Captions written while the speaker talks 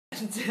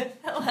friends.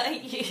 How are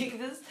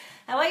you?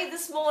 How are you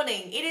this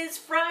morning? It is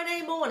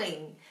Friday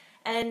morning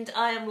and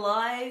I am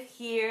live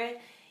here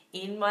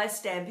in my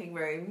stamping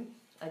room.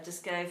 I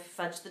just gave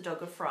Fudge the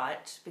dog a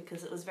fright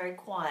because it was very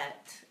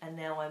quiet and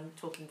now I'm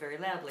talking very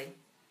loudly.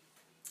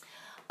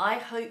 I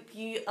hope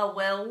you are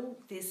well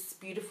this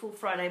beautiful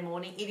Friday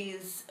morning. It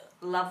is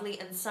lovely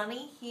and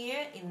sunny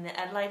here in the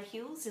Adelaide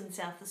Hills in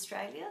South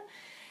Australia.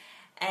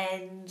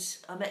 And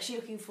I'm actually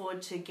looking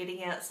forward to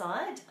getting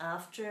outside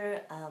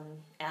after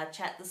our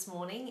chat this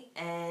morning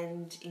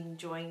and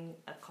enjoying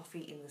a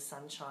coffee in the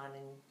sunshine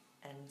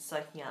and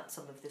soaking up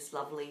some of this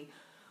lovely,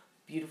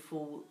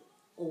 beautiful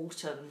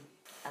autumn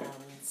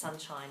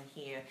sunshine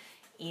here.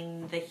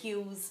 In the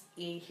hills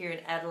here in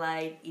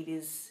Adelaide, it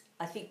is,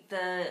 I think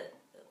the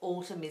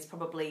autumn is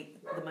probably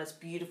the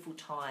most beautiful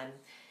time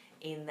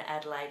in the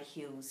Adelaide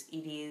Hills.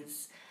 It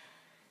is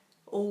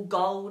all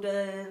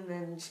golden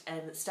and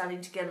it's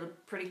starting to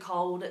get pretty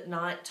cold at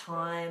night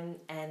time,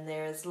 and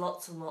there's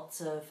lots and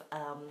lots of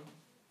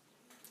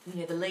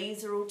the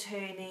leaves are all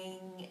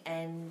turning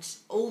and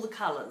all the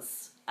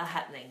colours are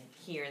happening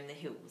here in the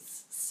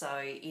hills. So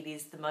it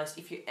is the most,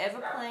 if you're ever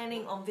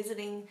planning on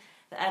visiting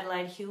the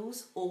Adelaide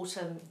Hills,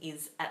 autumn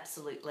is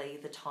absolutely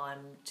the time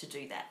to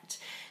do that.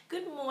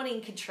 Good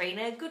morning,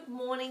 Katrina. Good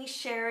morning,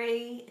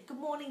 Sherry. Good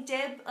morning,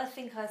 Deb. I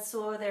think I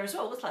saw there as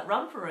well. It looks like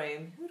Romper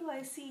Room. Who do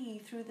I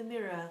see through the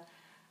mirror?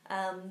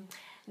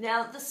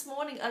 Now, this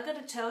morning, I've got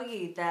to tell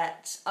you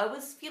that I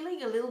was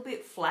feeling a little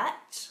bit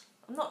flat.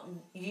 I'm not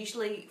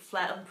usually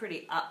flat. I'm a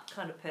pretty up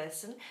kind of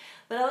person.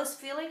 But I was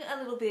feeling a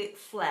little bit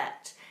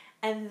flat.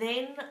 And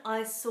then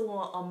I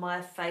saw on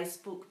my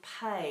Facebook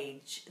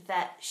page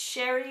that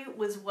Sherry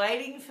was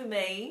waiting for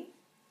me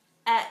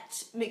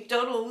at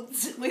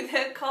McDonald's with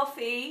her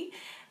coffee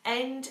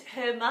and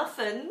her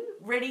muffin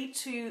ready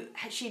to,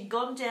 she'd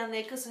gone down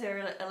there because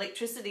her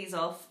electricity's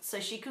off so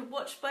she could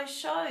watch my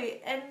show.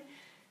 And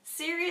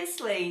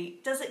seriously,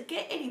 does it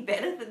get any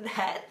better than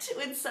that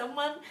when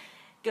someone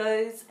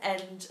goes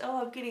and,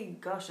 oh, I'm getting,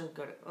 gosh, I've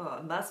got, oh,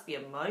 it must be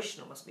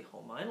emotional, it must be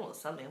hormonal or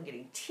something. I'm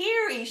getting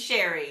teary,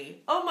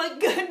 Sherry. Oh my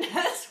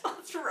goodness,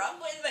 what's wrong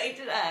with me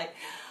today?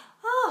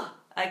 Oh,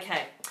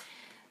 okay.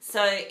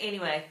 So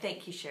anyway,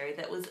 thank you, Sherry.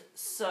 That was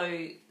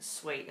so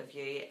sweet of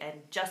you and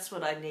just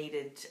what I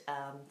needed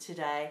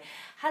today.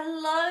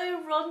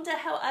 Hello, Rhonda.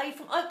 How are you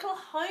from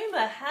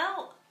Oklahoma?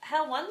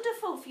 How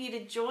wonderful for you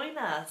to join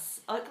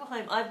us.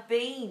 Oklahoma. I've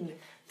been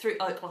through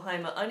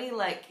Oklahoma only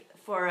like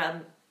for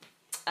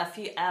a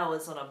few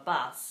hours on a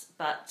bus,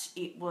 but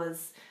it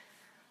was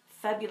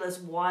fabulous,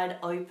 wide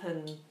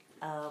open,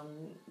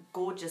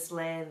 gorgeous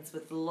lands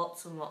with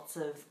lots and lots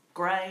of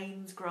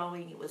grains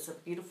growing. It was a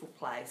beautiful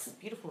place,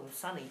 beautiful and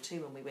sunny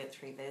too when we went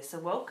through there. So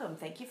welcome,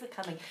 thank you for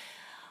coming.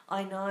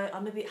 I know,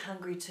 I'm a bit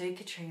hungry too,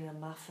 Katrina.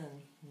 Muffin.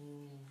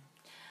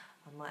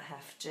 I might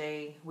have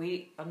to.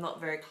 I'm not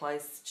very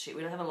close to,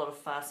 we don't have a lot of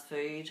fast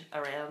food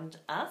around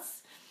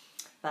us.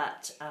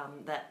 But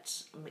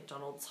that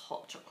McDonald's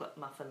hot chocolate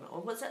muffin, or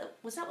was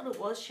that what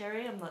it was,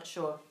 Sherry? I'm not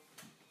sure.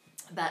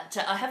 But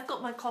I have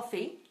got my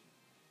coffee.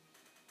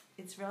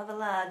 It's rather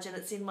large and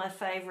it's in my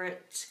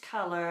favourite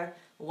colour,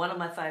 one of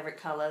my favourite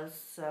colours.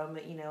 So I'm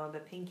a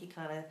pinky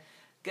kind of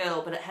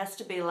girl, but it has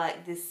to be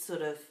like this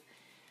sort of,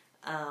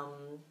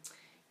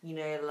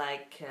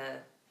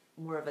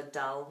 more of a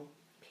dull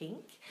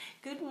pink.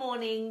 Good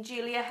morning,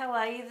 Julia. How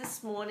are you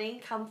this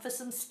morning? Come for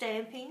some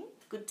stamping.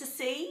 Good to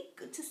see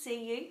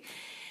you.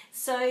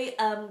 So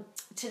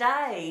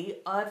today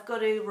I've got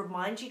to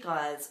remind you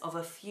guys of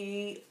a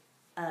few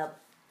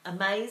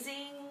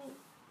amazing,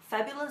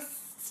 fabulous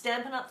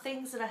Stampin' Up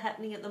things that are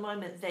happening at the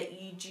moment that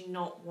you do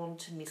not want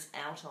to miss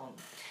out on.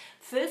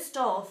 First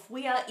off,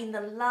 we are in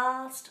the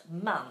last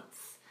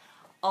month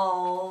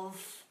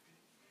of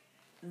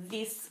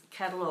this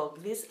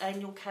catalogue, this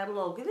annual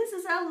catalogue. This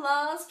is our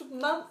last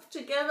month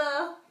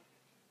together.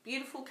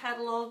 Beautiful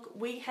catalogue.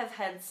 We have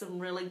had some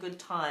really good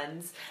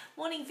times.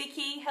 Morning,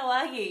 Vicky. How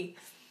are you?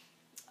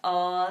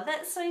 Oh,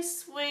 that's so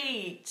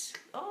sweet.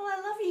 Oh,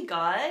 I love you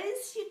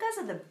guys. You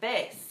guys are the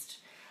best.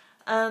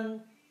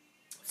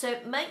 So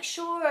make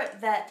sure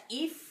that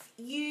if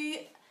you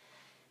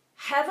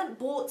haven't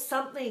bought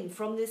something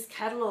from this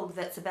catalogue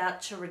that's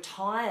about to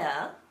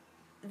retire,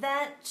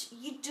 that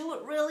you do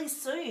it really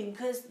soon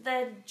because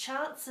the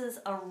chances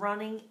are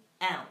running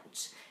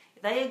out.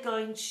 They are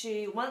going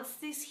to, once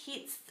this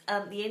hits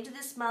the end of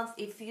this month,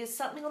 if there's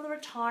something on the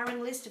retiring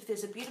list, if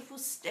there's a beautiful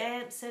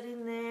stamp set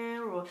in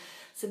there or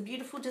some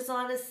beautiful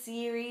designer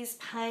series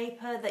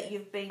paper that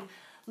you've been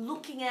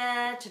looking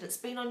at and it's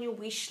been on your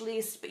wish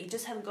list but you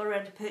just haven't got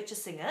around to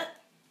purchasing it,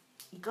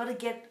 you've got to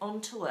get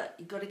onto it.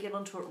 You've got to get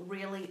onto it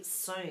really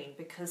soon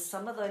because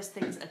some of those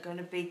things are going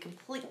to be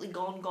completely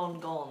gone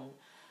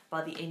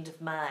by the end of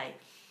May.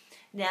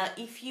 Now,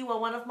 if you are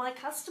one of my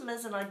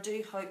customers, and I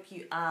do hope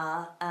you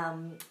are,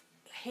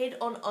 head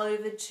on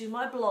over to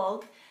my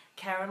blog,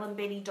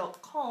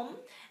 carolynbennie.com,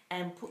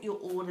 and put your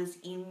orders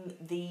in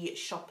the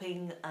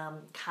shopping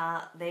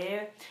cart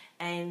there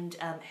and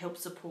help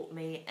support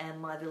me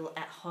and my little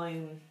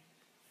at-home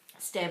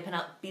Stampin'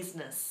 Up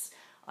business.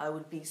 I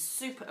would be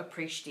super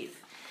appreciative.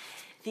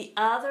 The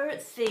other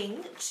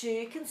thing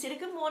to consider,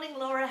 good morning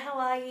Laura, how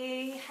are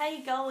you? How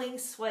you going,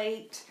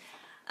 sweet?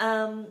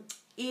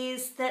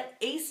 Is that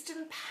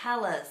Eastern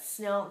Palace.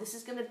 Now this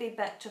is going to be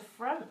back to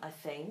front, I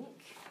think,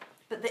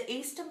 but the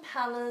Eastern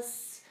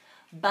Palace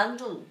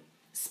bundle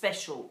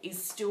special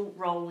is still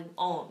rolling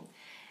on.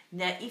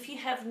 Now, if you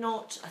have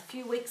not, a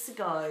few weeks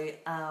ago,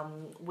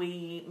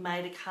 we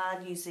made a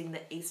card using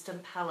the Eastern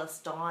Palace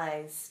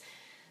dies.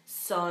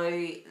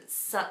 So,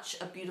 such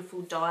a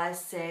beautiful die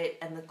set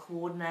and the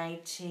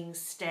coordinating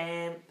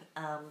stamp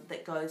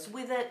that goes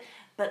with it,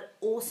 but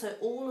also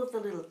all of the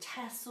little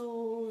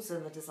tassels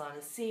and the designer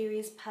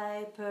series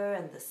paper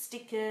and the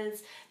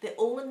stickers. They're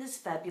all in this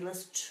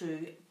fabulous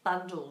 2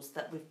 bundles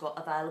that we've got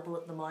available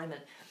at the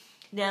moment.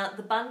 Now,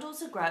 the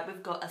bundles are great.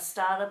 We've got a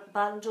starter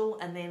bundle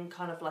and then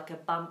kind of like a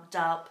bumped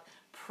up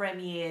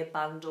premiere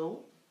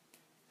bundle.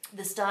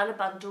 The starter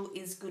bundle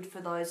is good for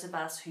those of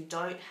us who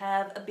don't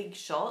have a big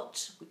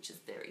shot, which is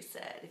very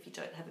sad. If you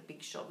don't have a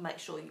big shot, make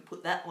sure you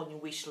put that on your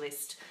wish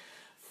list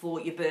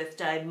for your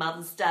birthday,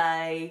 Mother's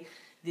Day,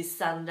 this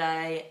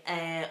Sunday,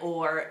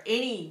 or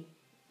any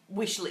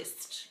wish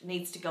list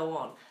needs to go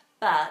on.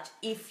 But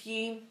if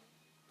you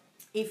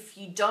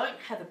don't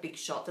have a big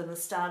shot, then the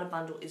starter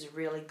bundle is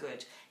really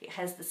good. It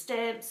has the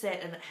stamp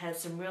set and it has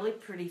some really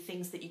pretty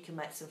things that you can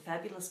make some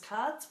fabulous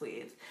cards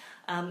with.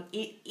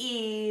 It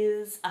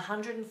is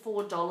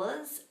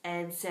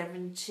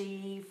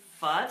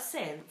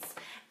 $104.75,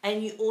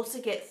 and you also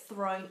get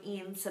thrown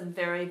in some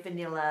very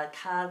vanilla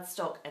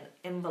cardstock and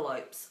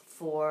envelopes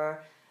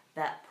for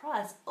that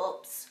price.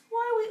 Oops,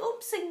 why are we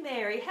oopsing,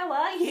 Mary? How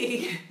are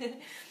you?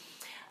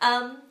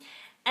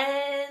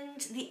 And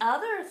the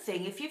other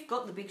thing, if you've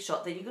got the big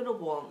shot, then you're going to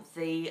want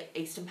the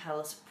Eastern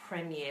Palace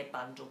Premiere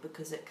Bundle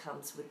because it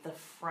comes with the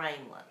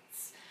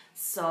framelits.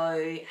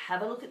 So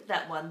have a look at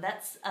that one.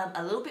 That's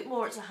a little bit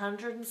more. It's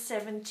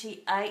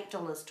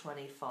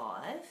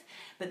 $178.25.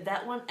 But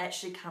that one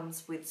actually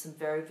comes with some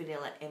very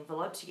vanilla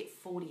envelopes. You get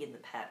 40 in the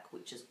pack,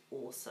 which is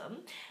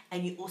awesome.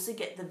 And you also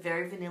get the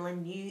very vanilla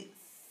new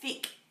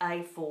thick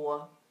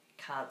A4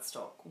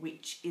 cardstock,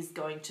 which is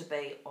going to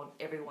be on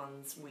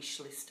everyone's wish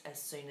list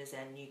as soon as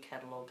our new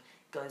catalogue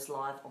goes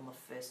live on the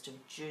 1st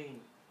of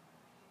June.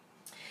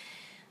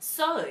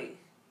 So,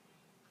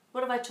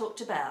 what have I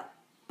talked about?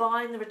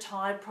 Buying the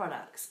retired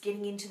products,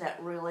 getting into that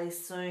really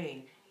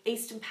soon.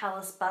 Eastern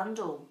Palace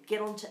bundle,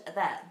 get onto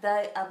that.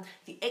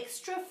 The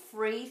extra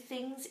free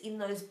things in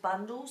those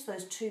bundles,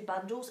 those 2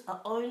 bundles,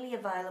 are only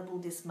available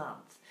this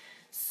month.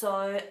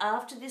 So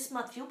after this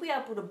month, you'll be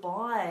able to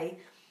buy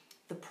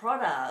the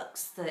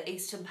products, the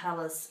Eastern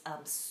Palace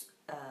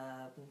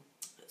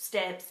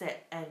stamp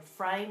set and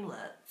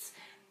framelits,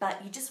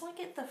 but you just won't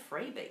get the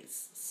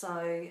freebies.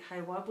 So,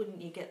 hey, why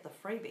wouldn't you get the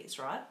freebies,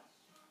 right?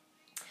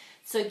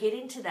 So get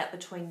into that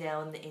between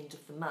now and the end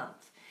of the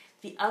month.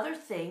 The other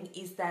thing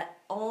is that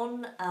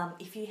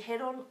if you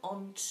head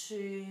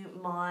onto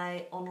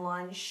my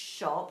online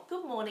shop,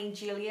 good morning,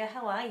 Julia,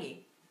 how are you?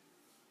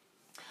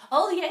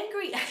 Oh, the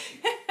angry...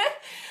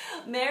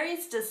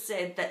 Mary's just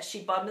said that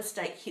she by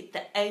mistake hit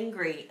the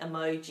angry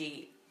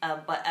emoji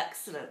by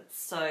accident.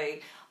 So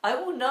I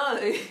will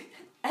know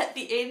at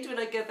the end when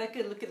I go back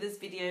and look at this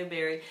video,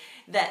 Mary,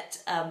 that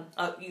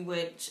you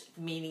weren't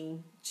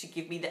meaning to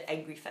give me the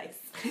angry face.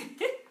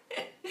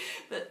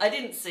 But I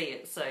didn't see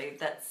it, so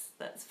that's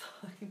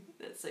fine.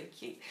 That's so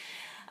cute.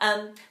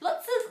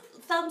 Lots of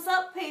thumbs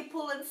up,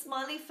 people, and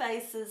smiley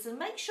faces, and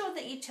make sure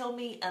that you tell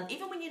me,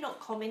 even when you're not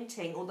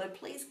commenting, although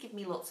please give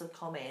me lots of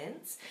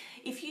comments,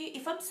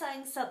 if I'm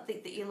saying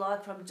something that you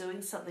like, or I'm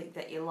doing something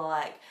that you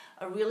like,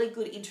 a really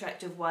good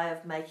interactive way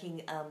of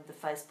making the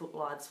Facebook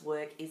Lives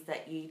work is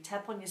that you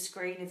tap on your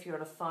screen if you're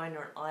on a phone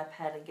or an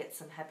iPad and get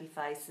some happy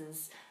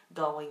faces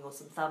going or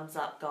some thumbs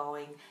up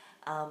going.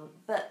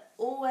 But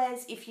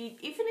always, even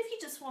if you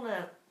just want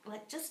to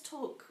just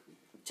talk,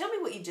 tell me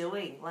what you're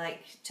doing.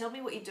 Tell me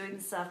what you're doing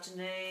this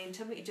afternoon.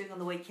 Tell me what you're doing on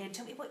the weekend.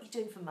 Tell me what you're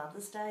doing for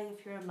Mother's Day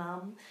if you're a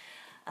mum.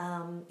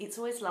 It's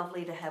always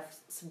lovely to have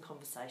some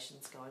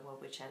conversations going while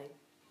we're chatting.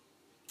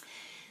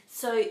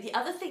 So the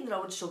other thing that I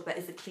want to talk about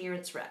is the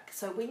clearance rack.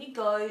 So when you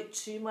go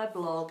to my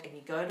blog and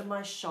you go to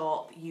my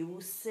shop, you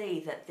will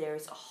see that there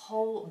is a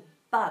whole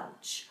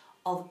bunch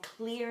of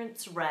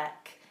clearance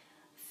rack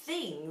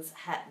things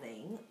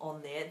happening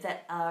on there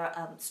that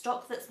are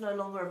stock that's no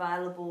longer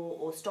available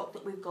or stock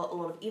that we've got a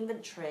lot of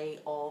inventory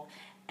of,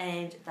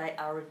 and they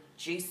are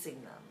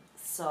reducing them.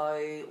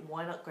 So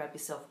why not grab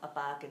yourself a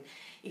bargain?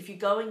 If you're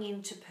going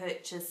in to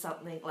purchase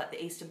something like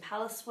the Eastern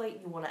Palace suite,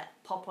 you want to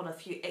pop on a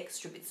few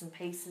extra bits and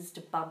pieces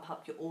to bump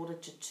up your order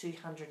to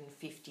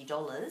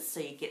 $250 so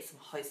you get some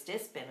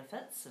hostess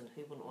benefits, and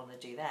who wouldn't want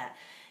to do that?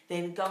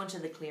 Then go into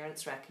the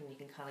clearance rack and you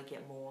can kind of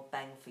get more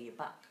bang for your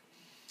buck.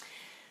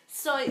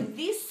 So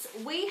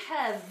we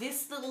have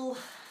this little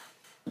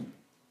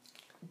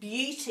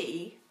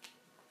beauty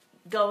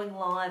going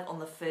live on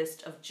the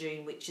 1st of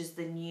June, which is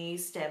the new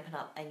Stampin'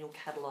 Up annual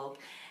catalogue.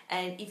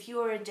 And if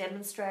you're a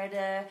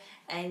demonstrator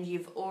and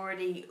you've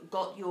already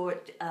got your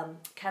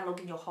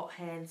catalogue in your hot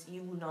hands,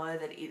 you will know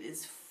that it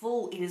is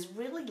full. It is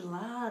really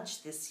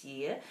large this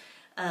year,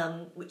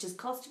 which is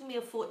costing me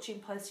a fortune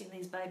posting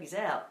these babies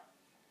out.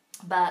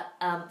 But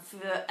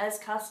as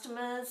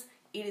customers,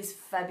 it is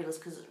fabulous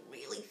because it's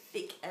really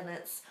thick and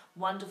it's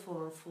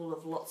wonderful and full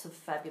of lots of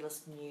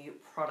fabulous new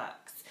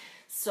products.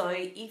 So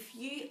if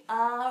you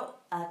are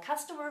a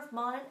customer of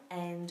mine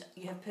and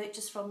you have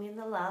purchased from me in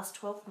the last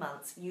 12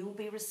 months, you will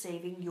be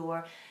receiving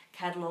your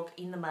catalogue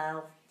in the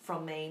mail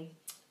from me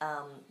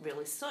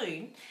really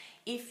soon.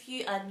 If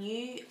you are a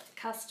new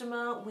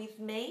customer with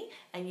me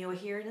and you're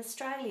here in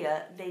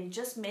Australia, then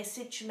just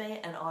message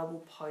me and I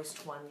will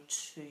post one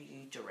to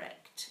you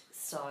direct.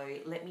 So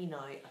let me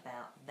know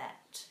about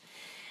that.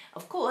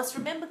 Of course,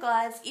 remember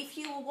guys, if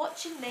you are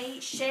watching me,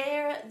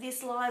 share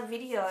this live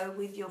video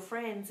with your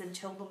friends and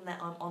tell them that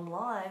I'm on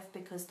live,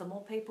 because the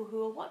more people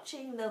who are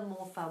watching, the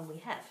more fun we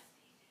have.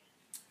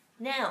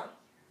 Now,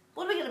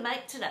 what are we going to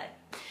make today?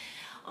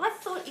 I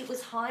thought it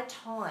was high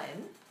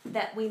time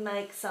that we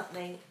make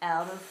something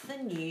out of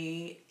the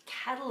new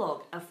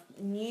catalogue, a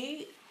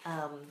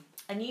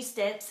new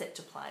stamp set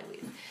to play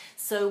with.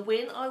 So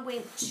when I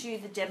went to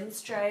the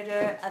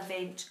demonstrator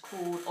event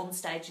called On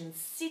Stage in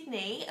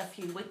Sydney a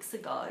few weeks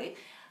ago,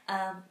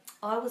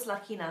 I was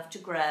lucky enough to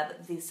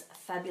grab this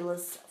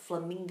fabulous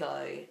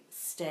Flamingo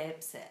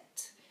stamp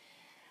set.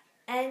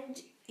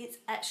 And it's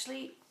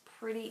actually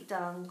pretty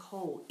darn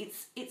cool.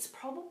 It's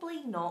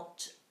probably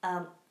not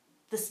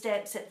the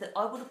stamp set that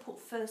I would have put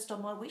first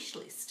on my wish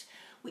list,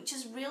 which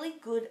is really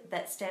good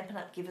that Stampin'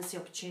 Up give us the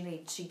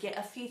opportunity to get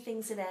a few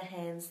things in our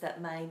hands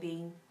that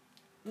maybe,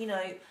 you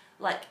know,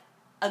 like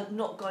are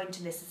not going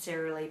to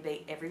necessarily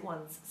be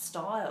everyone's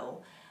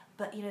style.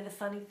 But, you know, the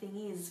funny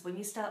thing is when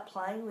you start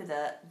playing with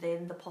it,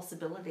 then the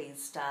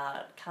possibilities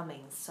start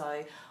coming.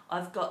 So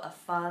I've got a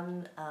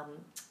fun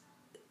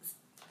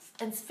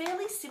and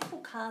fairly simple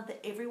card that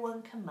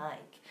everyone can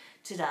make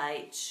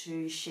today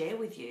to share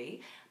with you.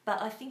 But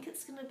I think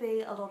it's going to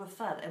be a lot of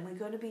fun, and we're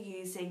going to be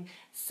using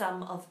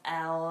some of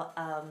our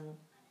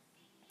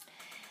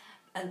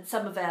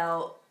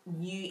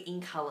new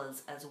ink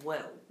colours as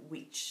well,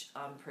 which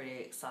I'm pretty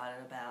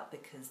excited about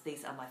because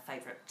these are my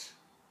favourite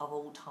of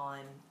all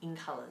time ink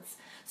colours.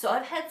 So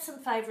I've had some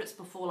favourites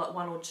before, like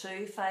 1 or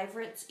 2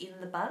 favourites in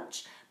the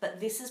bunch, but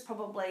this is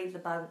probably the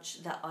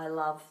bunch that I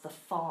love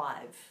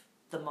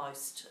the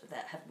most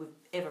that we've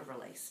ever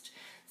released.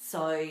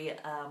 So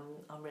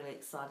I'm really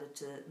excited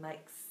to make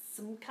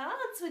some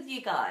cards with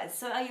you guys.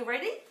 So are you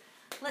ready?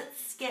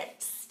 Let's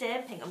get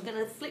stamping. I'm going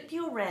to flip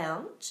you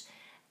around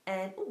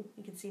and, oh,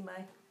 you can see my,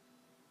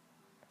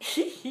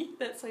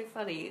 that's so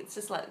funny. It's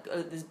just like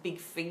this big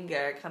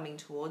finger coming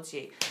towards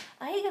you.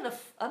 Am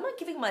I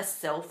giving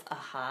myself a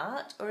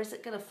heart or is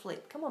it going to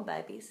flip? Come on,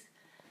 babies.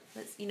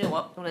 You know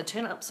what? I'm going to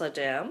turn it upside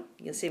down.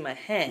 You can see my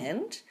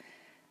hand.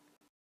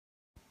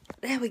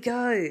 There we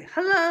go.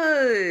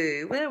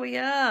 Hello. There we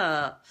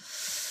are.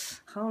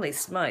 Holy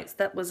smokes,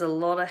 that was a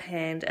lot of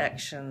hand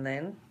action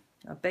then.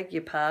 I beg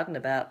your pardon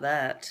about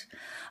that.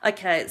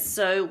 Okay,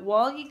 so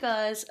while you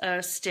guys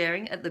are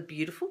staring at the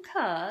beautiful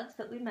cards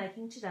that we're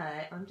making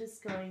today, I'm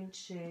just going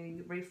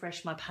to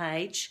refresh my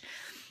page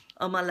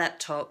on my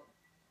laptop,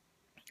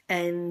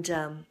 and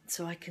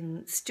so I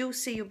can still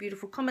see your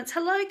beautiful comments.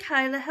 Hello,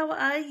 Kayla, how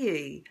are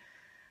you?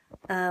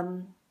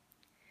 So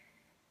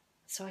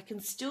I can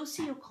still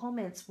see your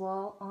comments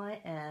while I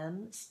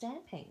am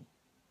stamping,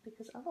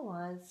 because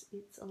otherwise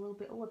it's a little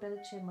bit, oh, I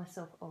better turn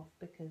myself off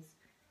because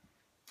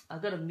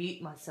I've got to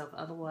mute myself,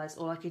 otherwise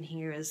all I can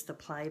hear is the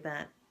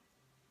playback.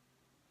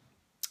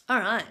 All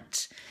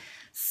right,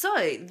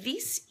 so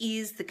this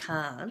is the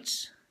card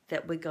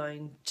that we're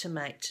going to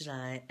make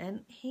today,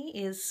 and he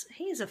is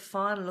a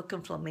fine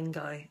looking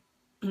flamingo,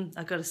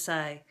 I've got to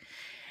say.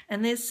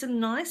 And there's some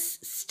nice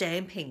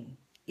stamping.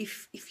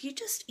 If you're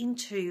just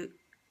into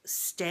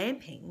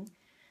stamping,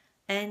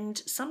 and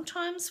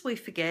sometimes we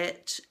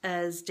forget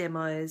as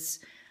demos,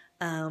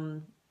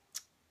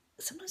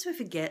 sometimes we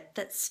forget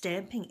that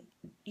stamping,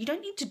 you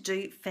don't need to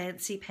do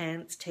fancy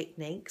pants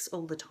techniques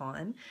all the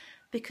time,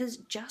 because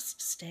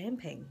just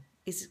stamping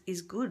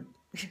is good.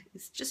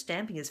 It's just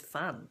stamping is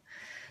fun.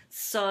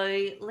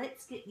 So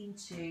let's get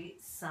into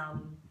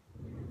some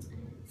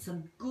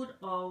good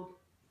old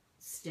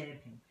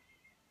stamping.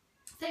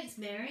 Thanks,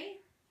 Mary.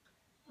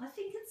 I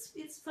think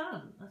it's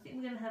fun. I think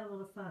we're going to have a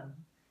lot of fun.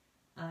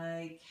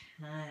 Okay.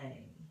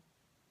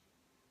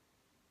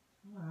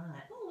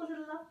 Alright. Oh, what a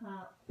love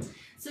heart.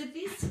 So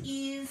this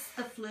is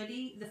the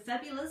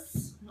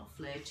fabulous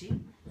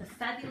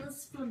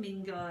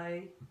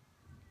Flamingo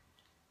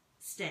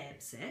stamp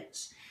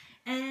set.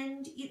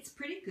 And it's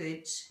pretty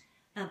good.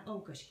 Oh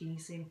gosh, can you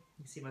see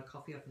my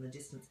coffee off in the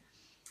distance?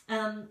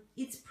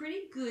 It's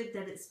pretty good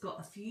that it's got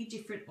a few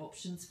different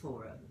options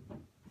for it.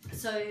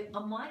 So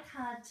on my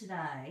card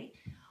today,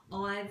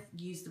 I've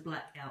used the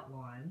black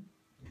outline,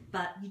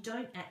 but you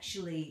don't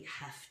actually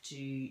have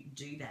to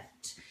do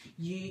that.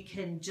 You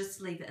can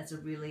just leave it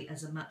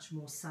as a much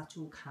more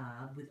subtle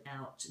card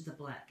without the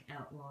black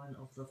outline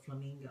of the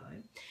flamingo.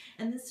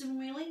 And there's some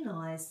really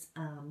nice,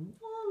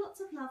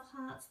 lots of love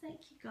hearts, thank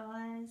you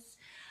guys.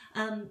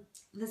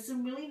 There's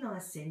some really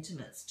nice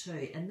sentiments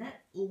too, and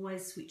that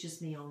always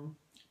switches me on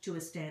to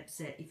a stamp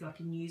set if I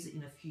can use it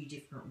in a few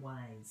different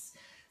ways.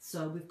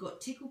 So we've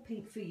got Tickle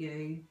Pink for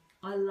you,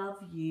 I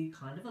love you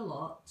kind of a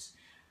lot,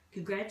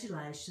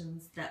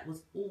 congratulations, that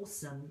was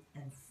awesome,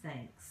 and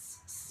thanks.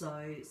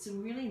 So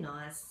some really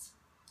nice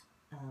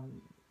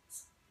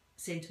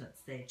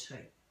sentiments there too.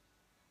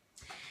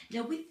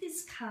 Now with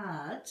this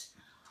card,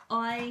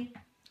 I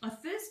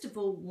first of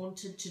all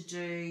wanted to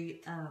do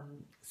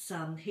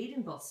some heat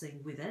embossing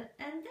with it,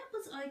 and that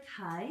was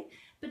okay,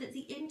 but at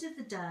the end of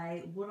the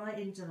day, what I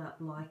ended up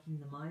liking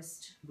the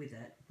most with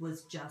it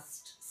was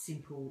just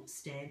simple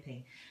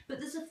stamping. But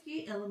there's a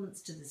few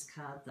elements to this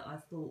card that I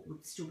thought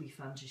would still be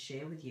fun to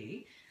share with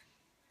you,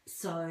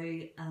 so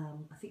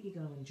I think you're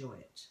going to enjoy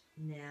it.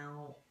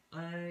 Now,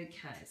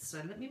 okay,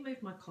 so let me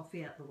move my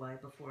coffee out the way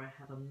before I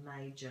have a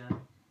major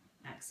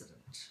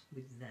accident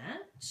with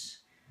that.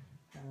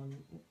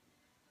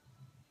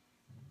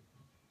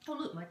 Oh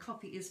look, my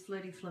coffee is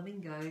Flirty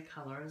Flamingo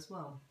colour as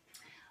well.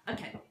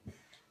 Okay,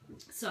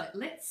 so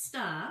let's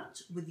start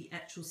with the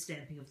actual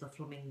stamping of the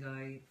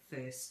flamingo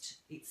first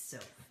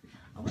itself.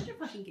 I wonder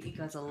if I can get you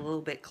guys a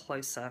little bit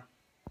closer.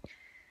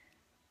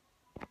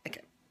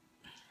 Okay.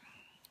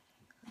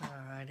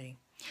 Alrighty.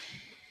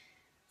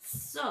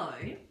 So,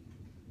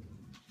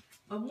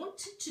 I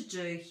wanted to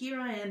do, here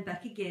I am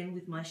back again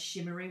with my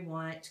shimmery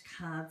white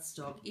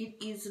cardstock.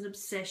 It is an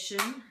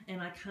obsession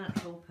and I can't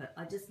help it.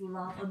 I just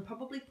love, I'm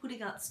probably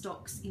putting up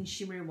stocks in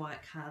shimmery white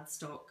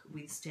cardstock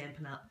with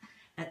Stampin' Up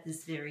at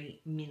this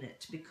very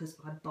minute because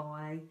I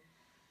buy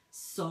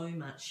so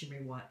much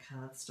shimmery white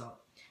cardstock.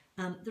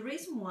 The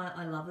reason why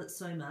I love it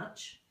so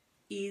much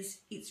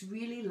is it's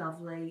really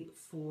lovely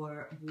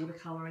for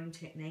watercolouring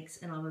techniques,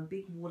 and I'm a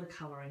big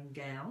watercolouring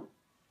gal.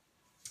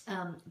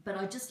 But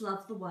I just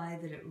love the way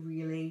that it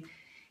really,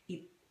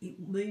 it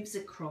moves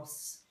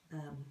across,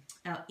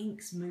 our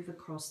inks move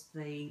across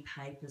the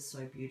paper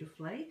so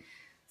beautifully.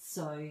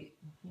 So, hang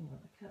on,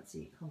 I can't see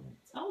your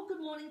comments. Oh,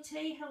 good morning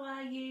T, how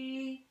are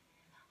you?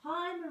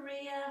 Hi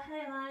Maria,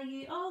 how are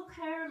you? Oh,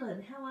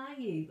 Carolyn, how are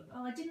you?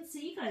 Oh, I didn't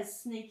see you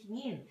guys sneaking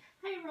in.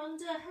 Hey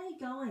Rhonda, how you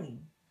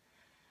going?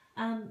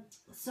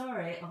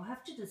 Sorry, I'll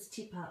have to just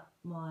tip up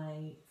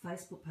my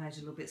Facebook page a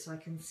little bit so I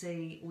can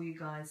see all you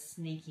guys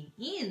sneaking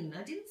in.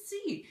 I didn't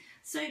see you.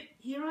 So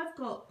here I've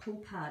got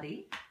Pool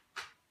Party,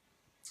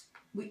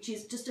 which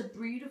is just a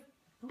beautiful,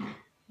 oh,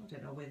 I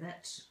don't know where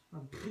that,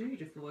 I'm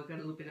beautiful, I got a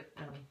little bit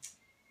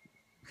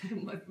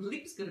of, my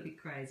lips got a bit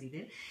crazy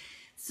then.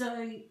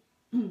 So,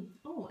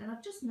 oh, and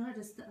I've just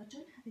noticed that I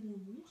don't have any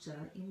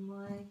water in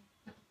my,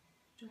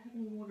 do I have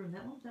any water in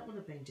that one? That would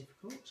have been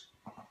difficult.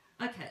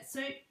 Okay,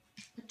 so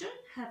I don't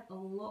have a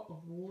lot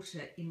of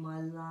water in my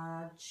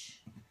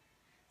large,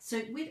 so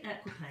with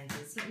aqua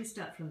painters, let me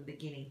start from the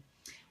beginning.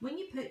 When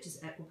you purchase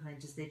aqua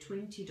painters, they're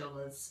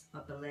 $20, I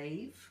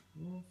believe.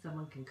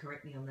 Someone can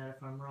correct me on that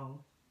if I'm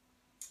wrong.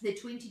 They're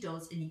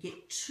 $20 and you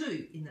get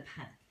 2 in the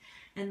pack.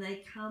 And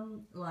they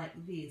come like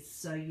this,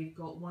 so you've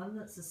got one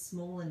that's a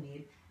smaller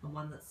nib and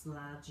one that's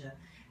larger.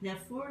 Now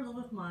for a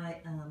lot of my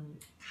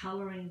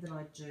colouring that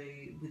I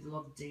do with a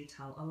lot of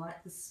detail, I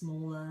like the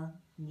smaller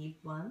nib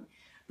one.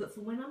 But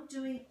for when I'm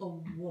doing a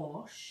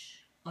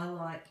wash,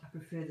 I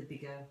prefer the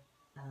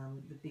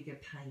bigger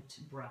paint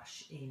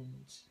brush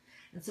end.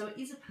 And so it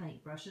is a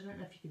paint brush. I don't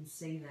know if you can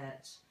see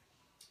that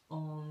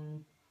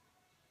on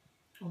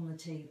the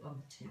TV,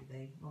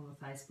 on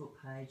the Facebook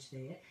page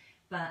there.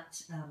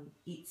 But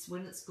it's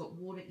when it's got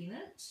water in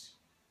it,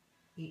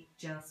 you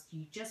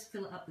just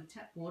fill it up with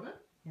tap water,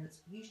 and it's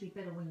usually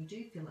better when you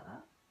do fill it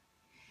up.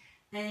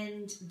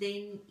 And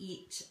then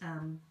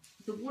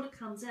the water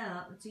comes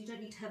out, so you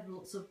don't need to have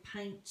lots of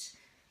paint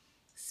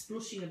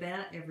splushing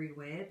about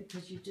everywhere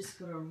because you've just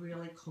got a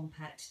really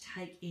compact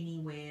take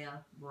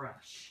anywhere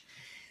brush.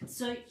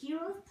 So here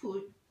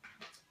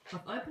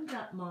I've opened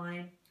up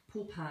my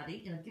Pool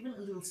Party and I've given it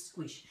a little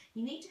squish.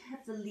 You need to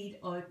have the lid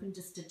open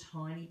just a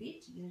tiny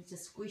bit. You need to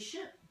squish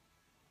it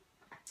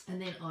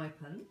and then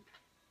open,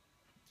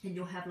 and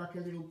you'll have like a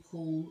little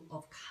pool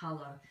of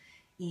colour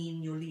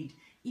in your lid.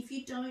 If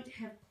you don't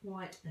have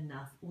quite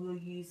enough, or you're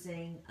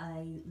using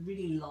a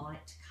really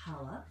light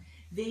colour,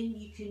 then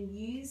you can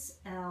use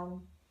our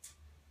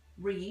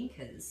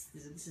re-inkers.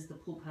 This is the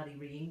Pool Party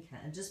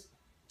re-inker, and just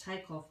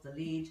take off the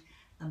lid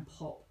and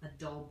pop a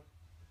dab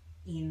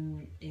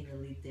in the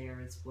lid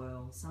there as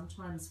well.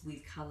 Sometimes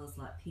with colours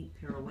like Pink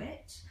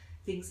Pirouette,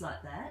 things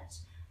like that,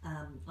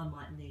 I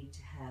might need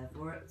to have,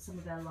 or some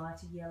of our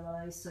lighter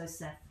yellows, so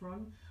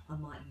saffron, I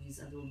might use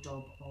a little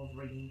dab of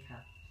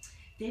re-inker.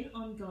 Then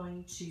I'm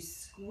going to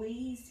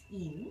squeeze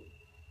in,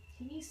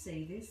 can you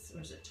see this,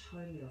 or is it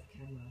totally off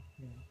camera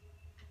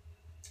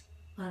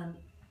now?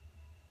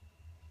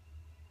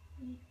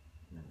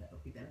 No, that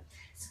would be better.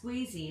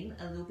 Squeeze in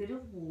a little bit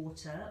of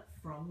water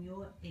from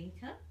your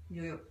inker,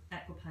 your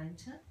aqua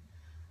painter.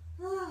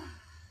 Oh,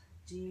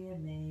 dear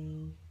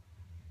me.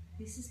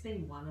 This has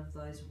been one of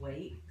those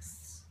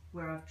weeks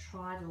where I've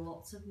tried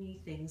lots of new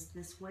things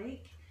this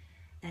week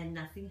and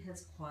nothing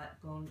has quite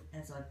gone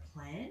as I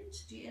planned.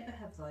 Do you ever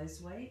have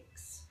those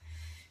weeks?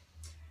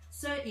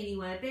 So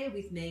anyway, bear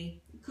with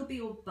me. It could be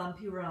a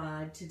bumpy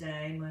ride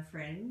today, my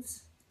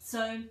friends.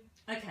 So,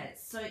 okay,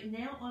 so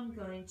now I'm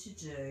going to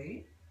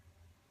do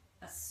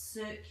a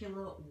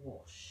circular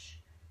wash.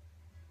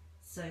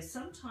 So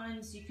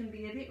sometimes you can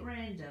be a bit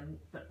random,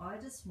 but I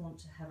just want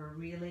to have a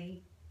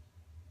really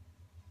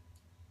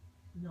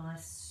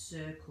nice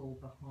circle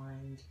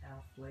behind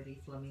our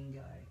floaty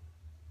flamingo.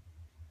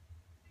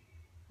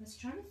 I was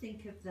trying to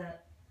think of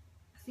that.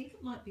 I think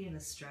it might be an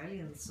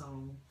Australian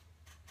song.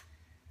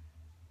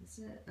 Is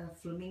it a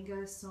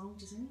flamingo song?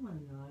 Does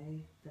anyone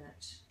know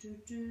that?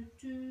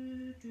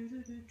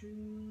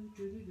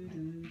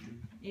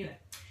 Anyway,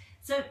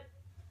 so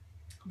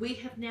we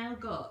have now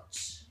got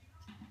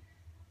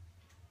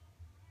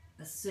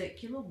a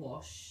circular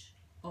wash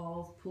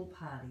of Pool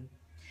Party.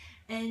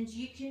 And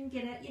you can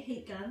get out your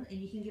heat gun and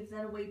you can give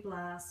that a wee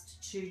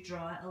blast to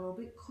dry a little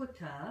bit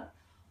quicker.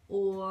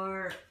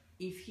 Or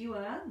if you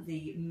are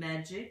the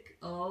magic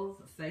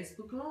of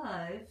Facebook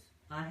Live,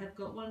 I have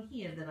got one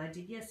here that I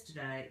did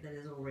yesterday that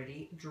is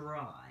already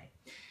dry.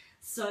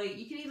 So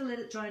you can either let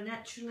it dry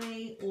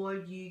naturally or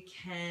you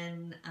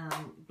can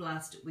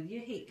blast it with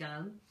your heat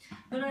gun.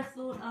 But I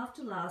thought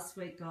after last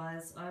week,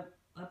 guys, I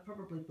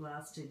probably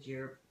blasted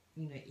your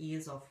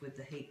ears off with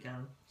the heat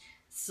gun.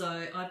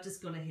 So I've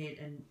just gone ahead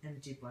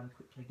and did one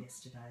quickly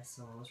yesterday,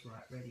 so I was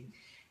right ready.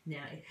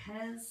 Now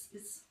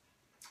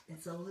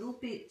it's a little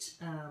bit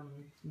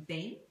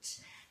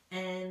bent,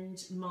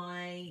 and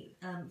my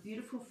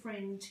beautiful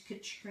friend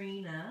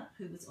Katrina,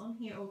 who was on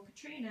here, or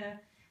Katrina,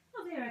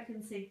 oh there I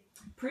can see,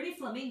 Pretty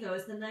Flamingo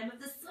is the name of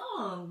the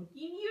song.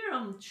 You're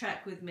on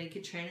track with me,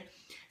 Katrina.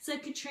 So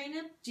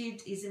Katrina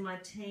is in my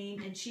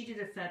team, and she did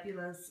a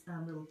fabulous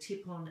little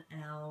tip on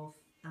our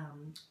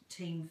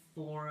team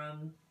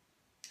forum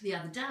the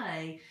other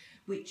day,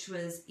 which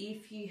was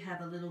if you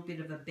have a little bit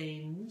of a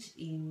bend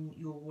in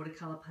your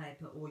watercolour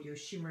paper or your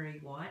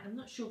shimmery white, I'm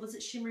not sure, was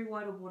it shimmery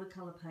white or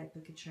watercolour paper,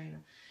 Katrina,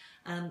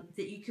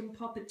 that you can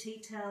pop a tea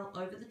towel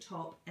over the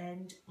top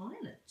and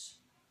iron it.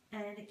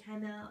 And it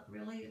came out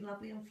really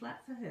lovely and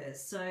flat for her.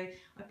 So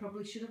I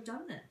probably should have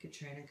done that,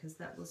 Katrina, because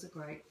that was a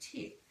great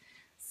tip.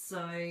 So,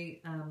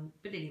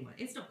 but anyway,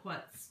 it's not quite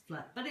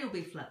flat, but it'll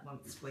be flat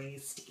once we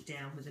stick it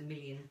down with a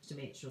million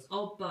dimensionals.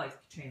 Oh, both,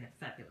 Katrina,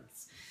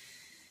 fabulous.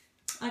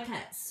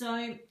 Okay,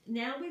 so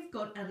now we've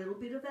got a little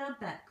bit of our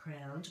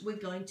background. We're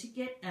going to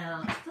get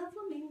out the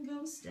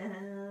flamingo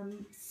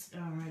stamps.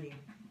 Alrighty.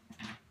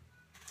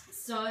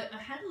 So I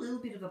had a little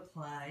bit of a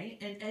play,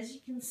 and as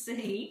you can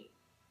see,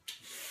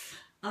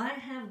 I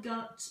have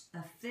got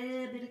a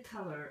fair bit of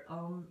colour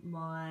on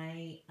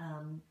my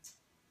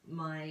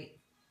my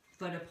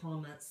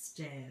photopolymer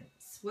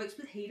stamps. Works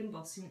with heat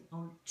embossing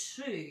on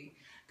 2.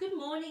 Good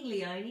morning,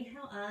 Leonie.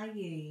 How are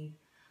you?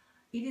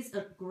 It is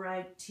a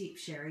great tip,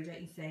 Sherry,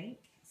 don't you think?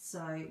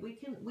 So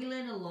we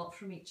learn a lot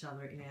from each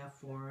other in our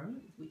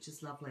forum, which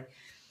is lovely.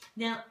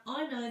 Now,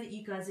 I know that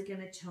you guys are going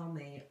to tell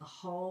me a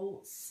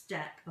whole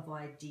stack of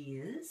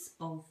ideas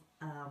of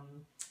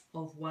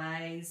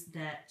ways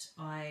that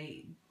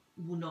I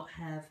will not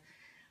have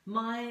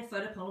my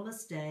photopolymer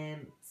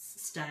stamps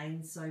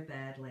stain so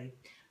badly.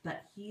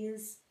 But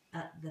here's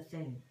the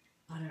thing.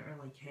 I don't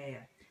really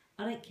care.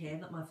 I don't care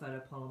that my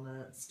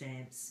photopolymer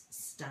stamps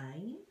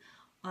stain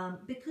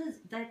because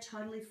they're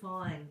totally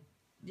fine.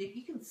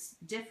 You can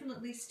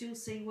definitely still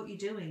see what you're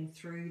doing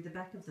through the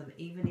back of them,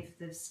 even if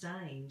they've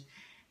stained.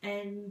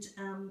 And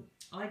I'm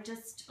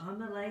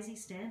a lazy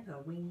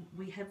stamper.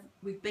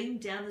 We've been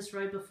down this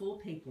road before,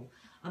 people.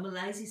 I'm a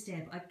lazy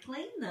stamper. I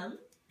clean them,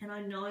 and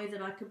I know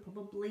that I could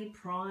probably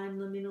prime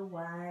them in a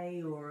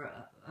way, or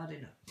I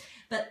don't know.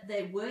 But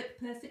they work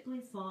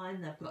perfectly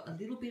fine. They've got a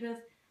little bit of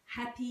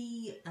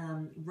happy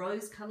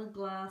rose-coloured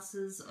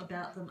glasses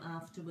about them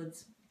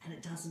afterwards, and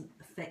it doesn't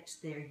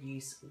affect their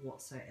use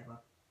whatsoever.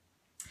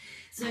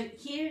 So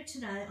here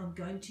today I'm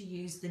going to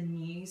use the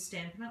new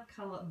Stampin' Up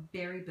colour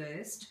Berry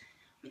Burst,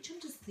 which I'm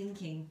just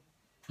thinking,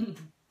 what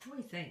do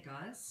you think,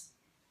 guys?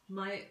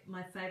 My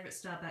favourite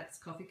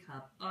Starbucks coffee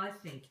cup, I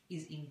think,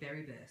 is in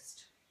Berry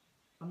Burst.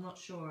 I'm not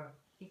sure.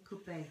 It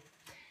could be.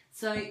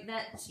 So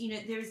that,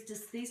 there's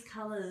just these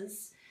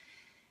colours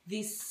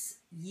this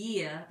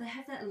year. They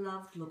have that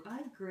loved look. I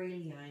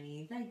agree,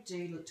 Leonie. They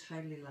do look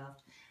totally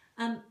loved.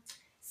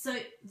 So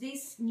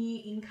these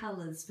new in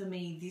colours for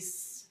me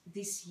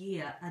this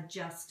year are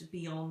just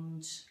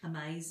beyond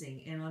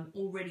amazing, and I'm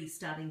already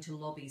starting to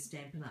lobby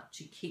Stampin' Up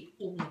to keep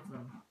all of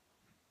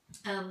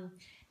them.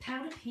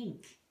 Powder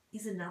Pink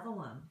is another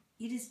one.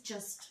 It is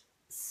just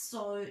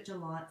so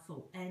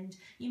delightful, and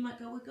you might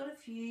go, we've got a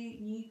few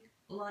new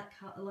light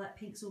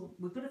pinks, or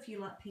we've got a few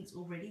light pinks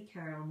already,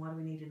 Carolyn. Why do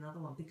we need another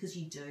one? Because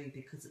you do,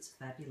 because it's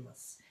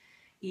fabulous.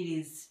 It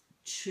is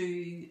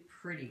too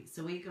pretty.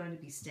 So we're going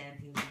to be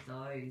stamping with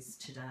those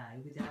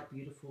today with our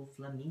beautiful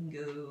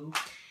Flamingo.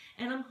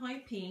 And I'm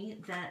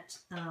hoping that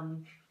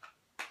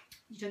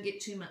you don't get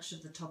too much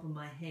of the top of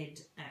my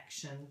head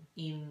action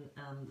in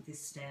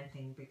this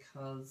stamping,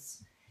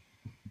 because,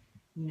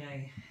 you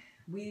know,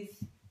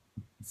 with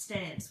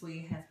stamps where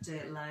you have to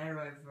layer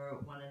over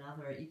one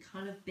another, you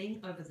kind of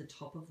being over the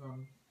top of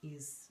them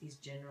is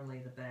generally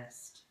the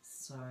best.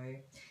 So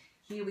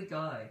here we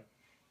go.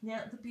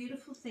 Now the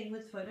beautiful thing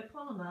with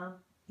photopolymer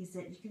is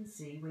that you can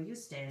see where you're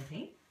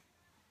stamping,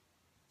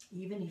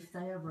 even if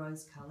they are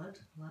rose coloured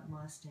like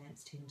my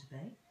stamps tend to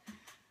be.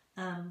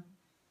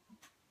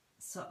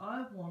 So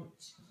I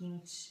want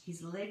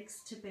his legs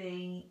to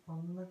be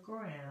on the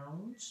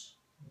ground,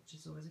 which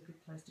is always a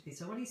good place to be.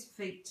 So I want his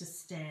feet to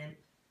stamp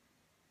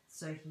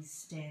so he's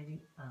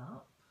standing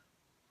up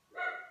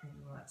in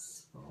the right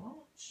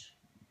spot.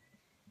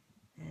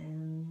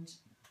 And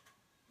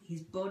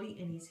his body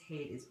and his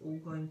head is all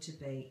going to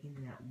be in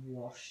that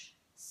wash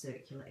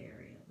circular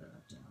area that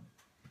I've done.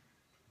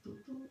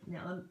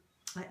 Now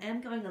I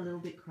am going a little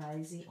bit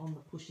crazy on the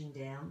pushing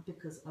down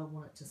because I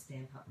want it to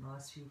stamp up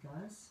nice for you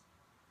guys.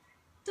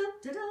 Da,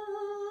 da, da.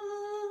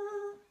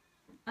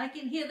 I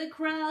can hear the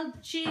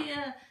crowd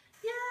cheer.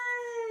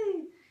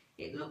 Yay!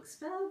 It looks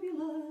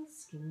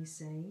fabulous. Can you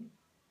see?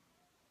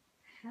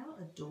 How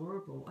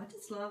adorable. I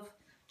just love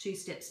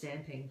two-step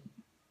stamping.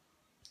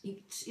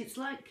 It's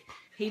like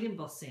heat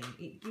embossing.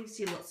 It gives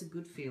you lots of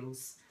good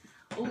feels.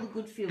 All the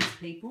good feels,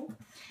 people.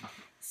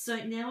 So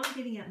now I'm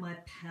getting out my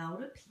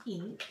powder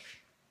pink,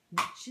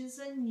 which is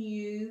a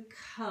new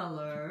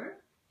colour.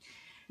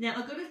 Now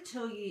I've got to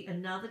tell you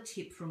another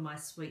tip from my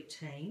sweet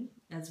team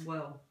as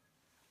well.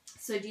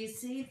 So do you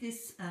see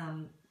this,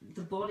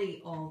 the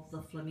body of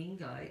the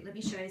Flamingo? Let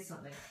me show you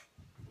something.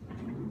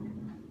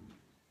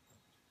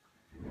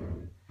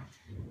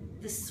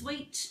 The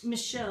sweet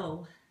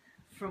Michelle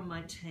from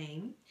my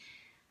team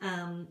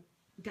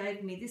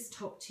gave me this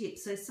top tip.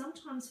 So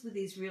sometimes with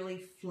these really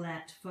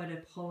flat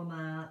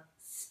photopolymer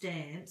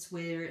stamps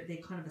where they're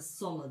kind of a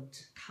solid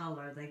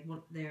colour,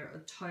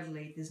 they're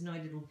totally, there's no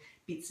little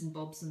bits and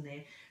bobs in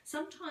there.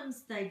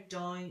 Sometimes they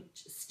don't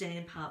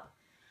stamp up,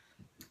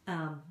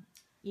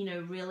 you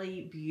know,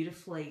 really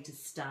beautifully to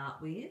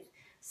start with.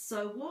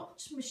 So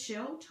what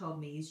Michelle told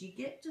me is you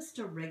get just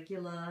a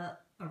regular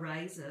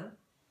eraser,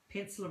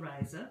 pencil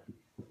eraser,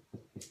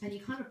 and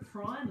you kind of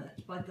prime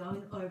it by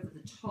going over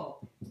the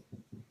top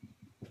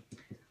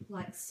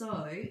like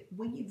so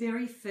when you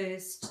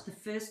the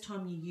first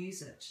time you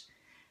use it,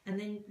 and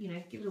then, you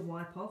know, give it a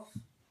wipe off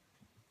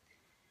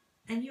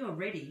and you are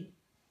ready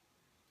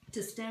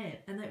to stamp,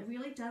 and that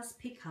really does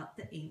pick up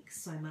the ink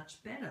so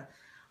much better.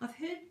 I've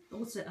heard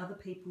also other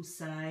people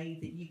say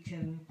that you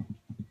can,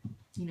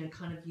 you know,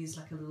 kind of use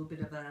like a little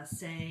bit of a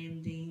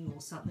sanding or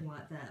something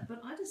like that,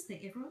 but I just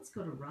think everyone's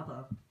got a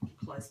rubber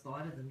close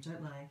by to them,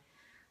 don't they?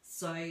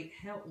 So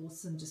how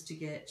awesome just to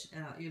get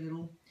out your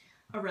little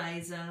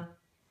eraser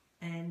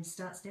and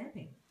start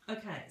stamping.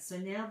 Okay, so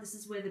now this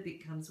is where the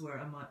bit comes where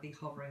I might be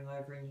hovering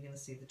over and you're going to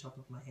see the top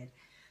of my head.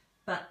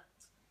 But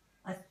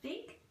I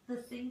think the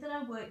thing that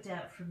I worked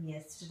out from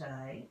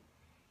yesterday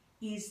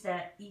is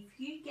that if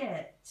you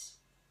get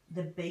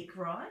the beak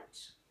right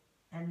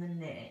and the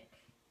neck,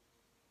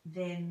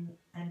 then,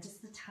 and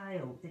just the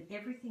tail, then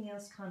everything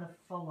else kind of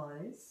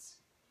follows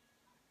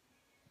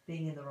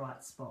being in the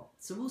right spot.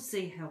 So we'll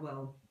see how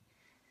well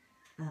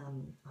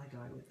I go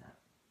with that.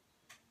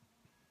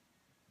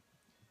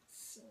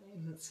 So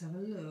let's have a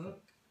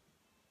look.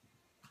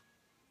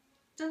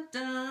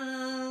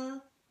 Da-da!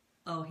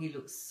 Oh, he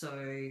looks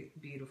so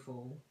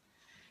beautiful.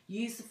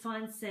 Use the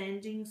fine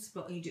sanding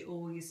spot you do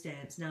all your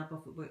stamps. Now,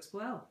 if it works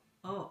well.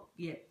 Oh,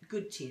 yeah,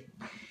 good tip.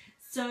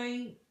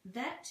 So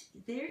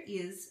there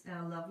is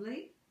our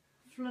lovely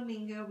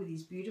Flamingo with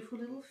his beautiful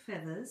little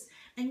feathers.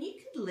 And you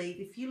could leave,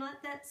 if you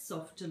like that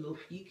softer look,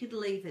 you could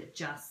leave it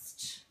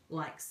just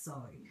like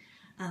so.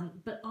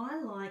 But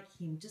I like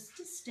him just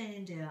to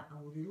stand out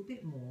a little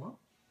bit more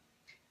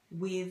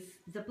with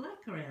the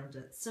black around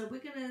it. So we're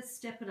going to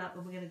step it up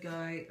and we're going to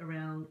go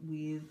around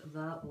with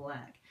the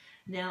black.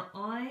 Now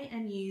I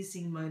am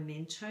using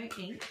Memento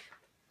ink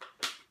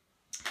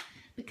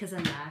because I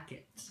like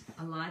it.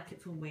 I like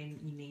it for when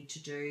you need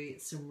to do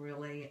some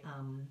really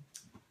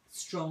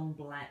strong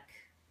black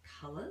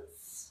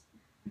colours.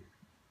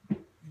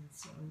 And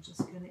so I'm just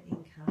going to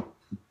ink up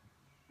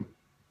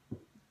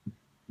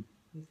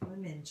with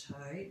Memento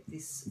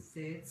this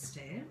third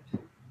stamp.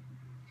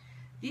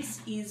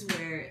 This is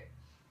where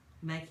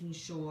making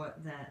sure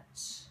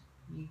that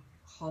you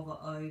hover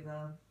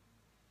over.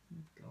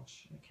 Oh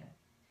gosh, okay.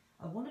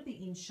 I want to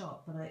be in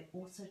shot, but I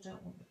also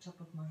don't want the top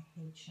of my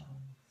head showing.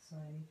 So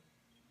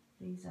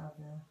these are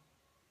the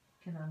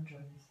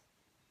conundrums.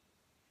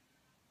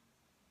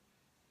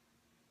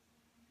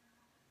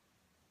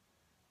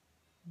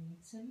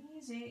 Need some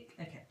music.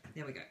 Okay,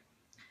 there we go.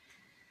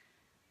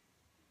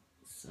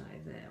 So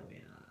there we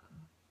are.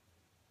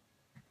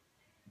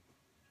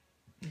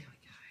 There we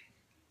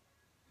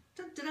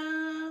go.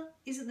 Da-da-da!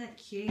 Isn't that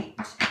cute?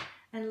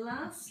 And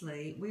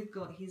lastly, we've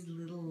got his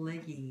little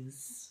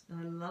leggies.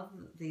 I love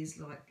that these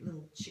like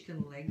little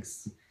chicken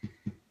legs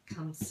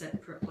come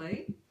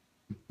separately.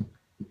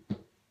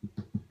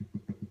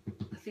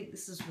 I think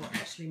this is what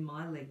actually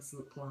my legs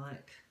look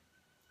like.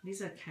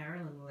 These are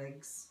Carolyn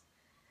legs.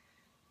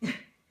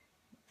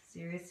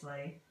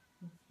 Seriously.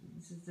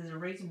 There's a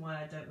reason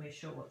why I don't wear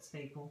shorts,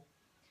 people.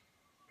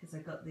 Because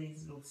I've got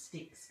these little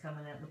sticks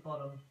coming out the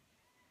bottom.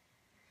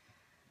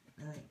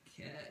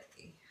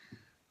 Okay.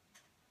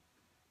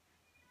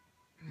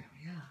 There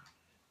we are.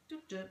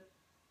 Doop, doop.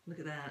 Look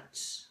at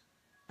that.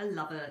 I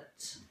love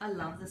it. I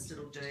love this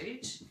little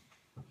dude.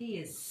 He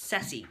is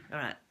sassy.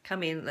 Alright,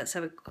 come in. Let's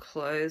have a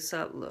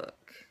close-up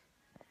look.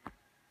 What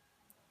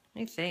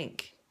do you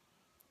think?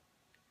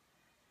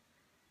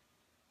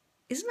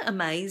 Isn't it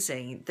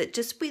amazing that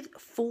just with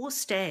 4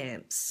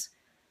 stamps,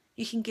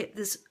 you can get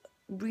this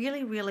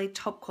really, really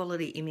top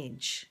quality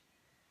image?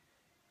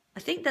 I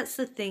think that's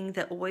the thing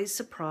that always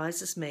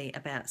surprises me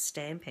about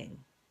stamping.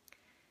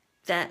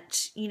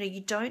 That, you know,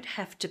 you don't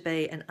have to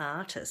be an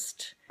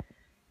artist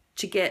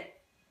to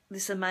get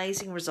this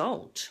amazing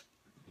result.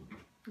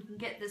 You can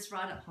get this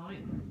right at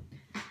home.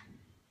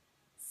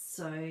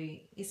 So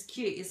it's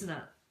cute, isn't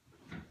it?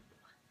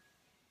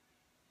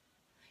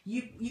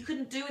 You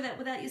couldn't do that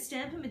without your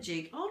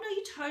Stamp-A-Majig. Oh no,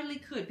 you totally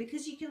could,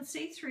 because you can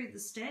see through the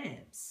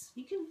stamps.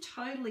 You can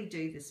totally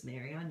do this,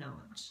 Mary, I know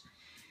it.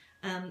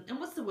 And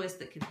what's the worst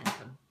that can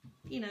happen?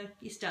 You know,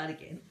 you start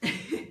again.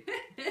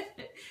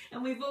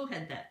 And we've all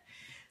had that.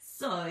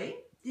 So,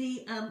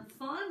 the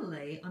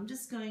finally, I'm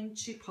just going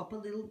to pop a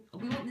little,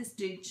 we want this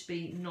dude to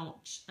be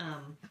not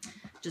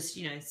just,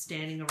 you know,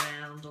 standing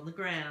around on the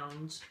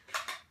ground.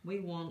 We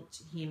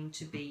want him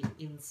to be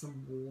in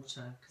some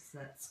water, because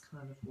that's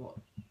kind of what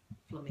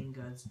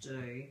flamingos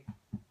do,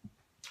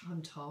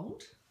 I'm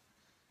told.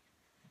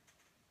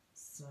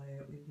 So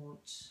we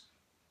want,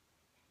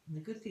 and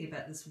the good thing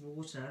about this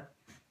water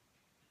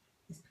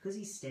is because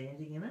he's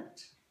standing in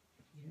it,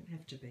 you don't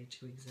have to be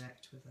too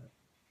exact with it.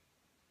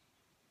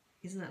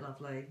 Isn't that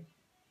lovely?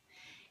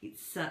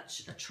 It's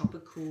such a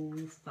tropical,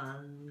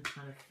 fun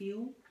kind of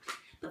feel.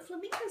 But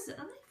flamingos,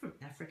 are they from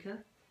Africa?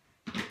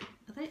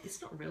 Are they?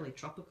 It's not really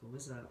tropical,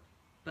 is it?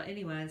 But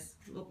anyways,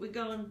 look, we're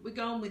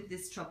going with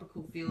this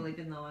tropical feel,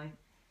 even though I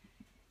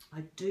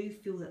do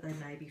feel that they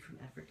may be from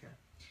Africa.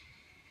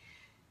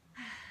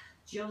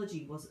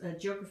 Geography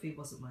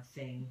wasn't my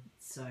thing,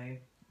 so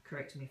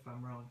correct me if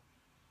I'm wrong.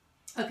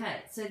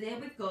 Okay, so there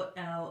we've got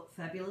our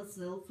fabulous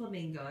little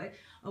flamingo.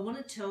 I want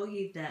to tell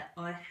you that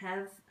I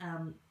have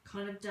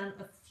kind of done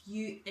a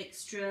few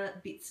extra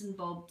bits and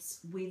bobs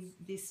with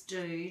this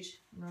dude.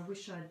 And I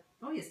wish I'd,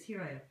 oh yes,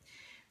 here I am.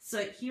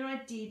 So here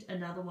I did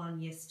another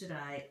one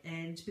yesterday,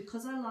 and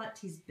because I liked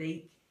his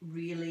beak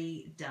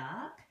really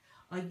dark,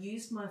 I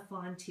used my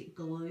fine tip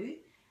glue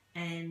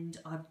and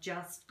I've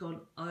just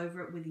gone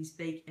over it with his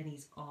beak and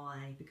his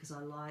eye because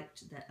I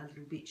liked that a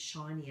little bit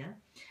shinier.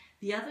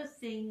 The other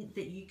thing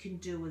that you can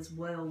do as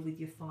well with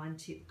your fine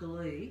tip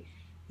glue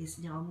is,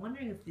 now I'm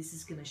wondering if this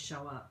is going to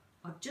show up.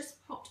 I've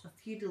just popped a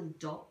few little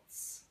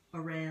dots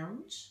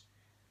around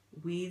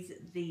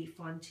with the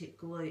fine tip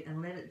glue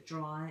and let it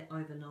dry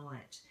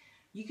overnight.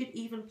 You could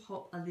even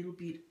pop a little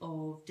bit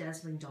of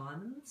dazzling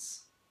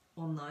diamonds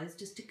on those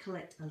just to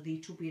collect a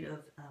little bit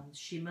of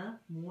shimmer,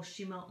 more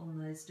shimmer on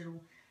those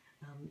little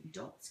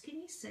dots.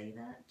 Can you see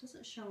that? Does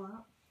it show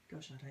up?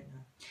 Gosh, I don't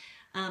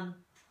know.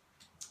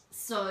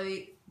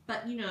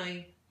 But you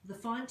know, the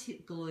fine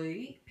tip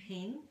glue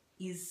pen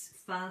is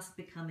fast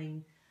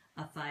becoming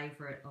a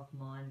favourite of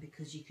mine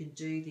because you can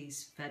do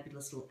these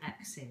fabulous little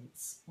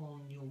accents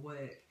on your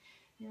work.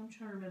 Now I'm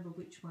trying to remember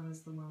which one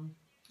is the one.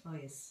 Oh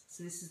yes,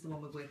 so this is the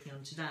one we're working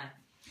on today.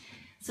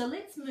 So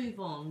let's move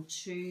on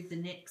to the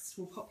next.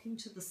 We'll pop him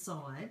to the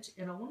side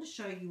and I want to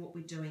show you what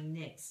we're doing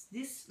next.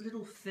 This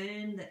little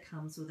fern that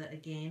comes with it,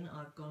 again,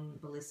 I've gone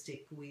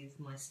ballistic with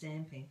my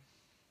stamping.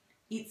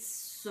 It's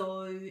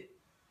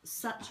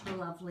such a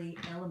lovely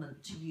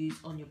element to use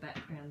on your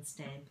background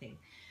stamping.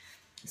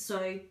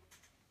 So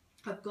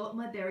I've got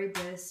my berry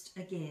burst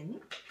again,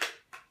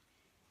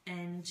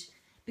 and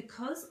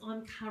because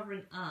I'm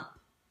covering up,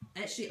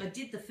 actually I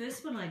did the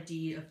first one I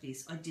did of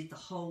this, I did the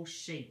whole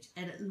sheet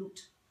and it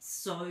looked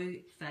so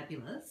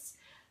fabulous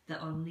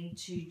that I'll need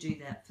to do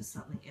that for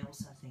something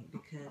else, I think,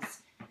 because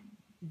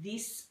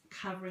this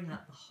covering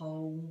up the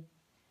whole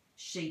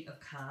sheet of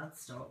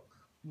cardstock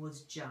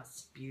was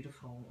just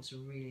beautiful. It was a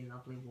really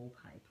lovely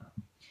wallpaper.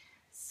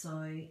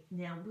 So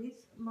now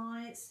with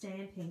my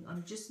stamping,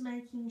 I'm just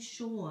making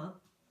sure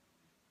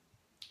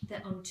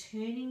that I'm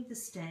turning the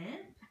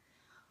stamp.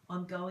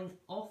 I'm going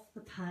off the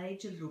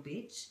page a little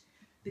bit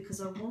because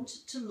I want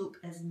it to look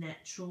as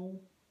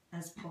natural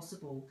as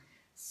possible.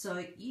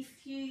 So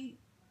if you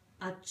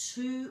are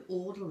too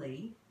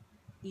orderly,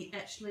 it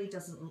actually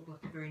doesn't look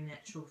like a very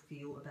natural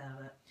feel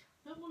about it.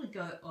 I don't want to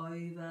go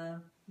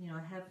over, you know,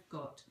 I have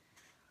got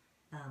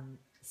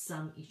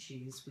some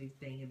issues with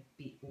being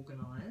a bit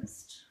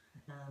organised.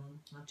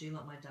 I do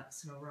like my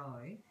ducks in a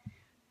row,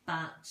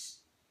 but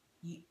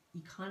you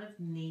kind of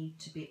need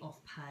to be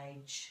off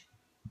page,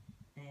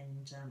 and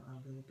and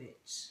a little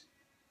bit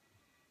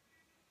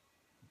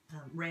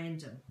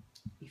random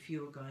if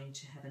you're going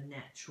to have a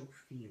natural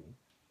feel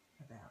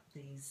about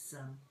these,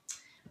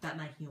 about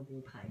making a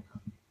wallpaper.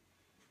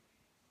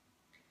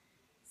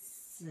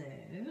 So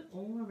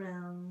all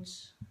around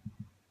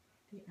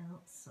the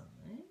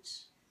outside,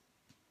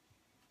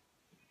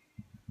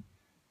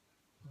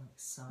 like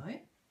so.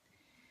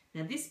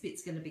 Now this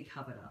bit's going to be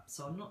covered up,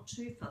 so I'm not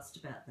too fussed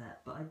about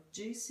that, but I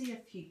do see a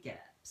few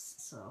gaps,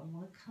 so I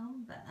want to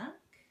come back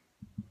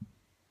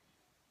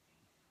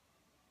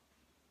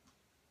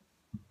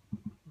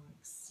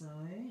like so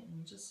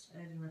and just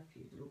add in a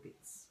few little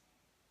bits.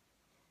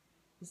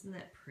 Isn't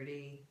that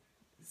pretty?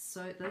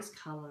 So those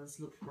colours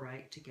look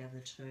great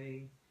together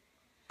too.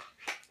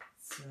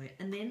 So,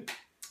 and then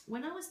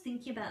when I was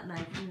thinking about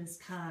making this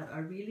card, I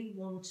really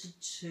wanted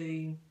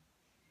to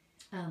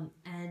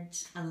add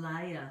a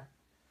layer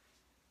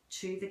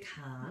to the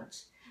card,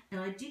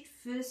 and I did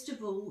first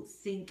of all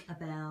think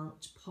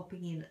about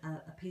popping in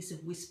a piece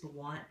of Whisper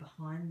White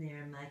behind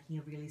there and making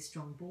a really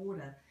strong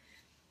border.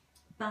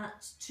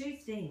 But two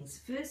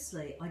things.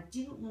 Firstly, I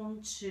didn't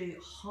want to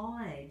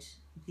hide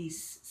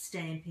this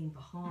stamping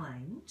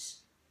behind.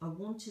 I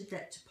wanted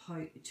that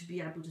to be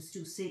able to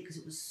still see it because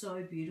it was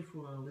so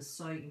beautiful, and I was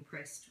so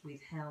impressed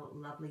with how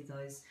lovely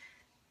those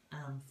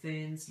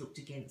ferns looked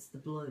against the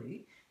blue,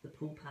 the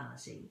pool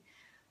party.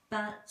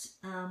 But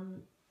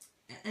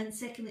and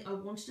secondly, I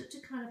wanted it to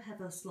kind of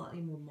have a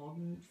slightly more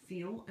modern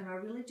feel, and I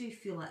really do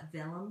feel like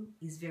vellum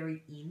is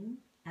very in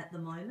at the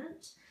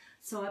moment.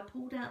 So I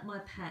pulled out my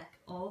pack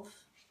of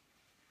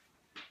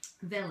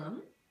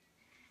vellum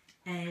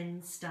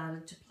and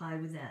started to play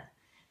with that.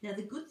 Now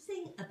the good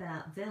thing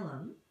about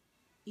vellum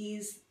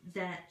is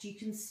that you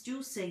can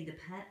still see the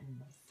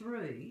pattern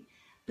through,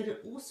 but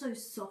it also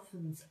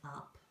softens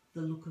up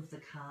the look of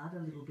the card a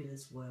little bit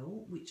as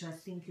well, which I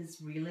think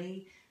is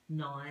really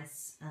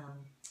nice,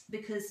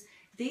 because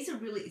these are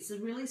really, it's a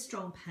really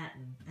strong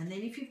pattern, and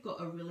then if you've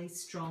got a really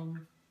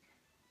strong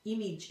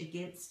image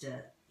against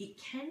it, it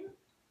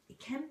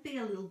can be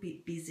a little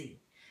bit busy.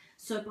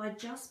 So by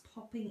just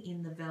popping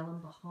in the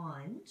vellum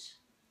behind,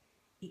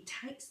 it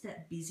takes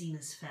that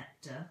busyness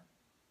factor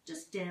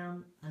just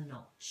down a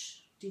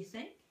notch, do you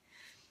think?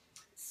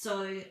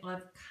 So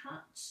I've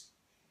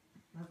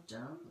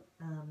done,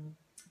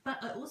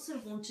 but I also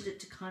wanted it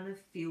to kind of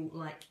feel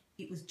like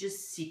it was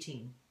just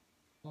sitting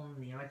on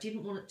there. I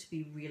didn't want it to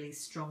be really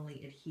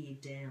strongly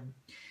adhered down.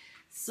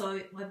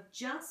 So I've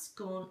just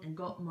gone and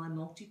got my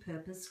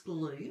multi-purpose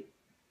glue,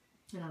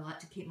 and I like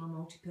to keep my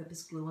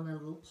multi-purpose glue in a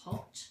little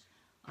pot.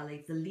 I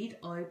leave the lid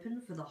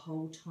open for the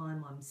whole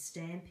time I'm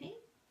stamping,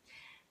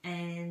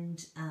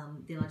 and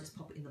then I just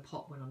pop it in the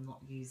pot when I'm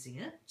not using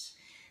it.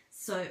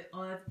 So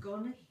I've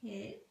gone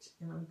ahead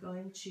and I'm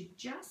going to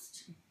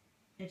just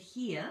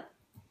adhere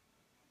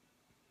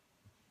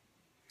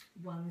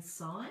one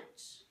side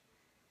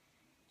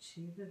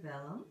to the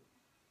vellum.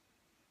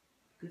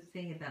 Good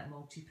thing about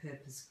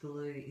multi-purpose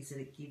glue is that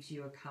it gives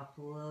you a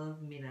couple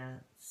of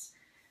minutes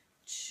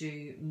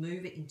to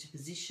move it into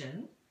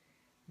position.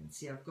 And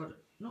see, I've got it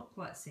not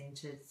quite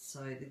centered,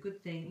 so the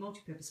good thing,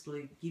 multi-purpose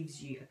glue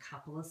gives you a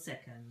couple of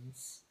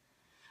seconds.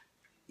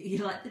 You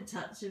like the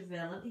touch of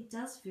vellum? It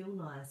does feel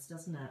nice,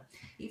 doesn't it?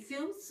 It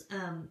feels,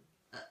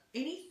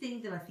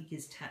 anything that I think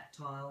is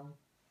tactile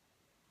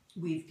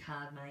with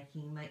card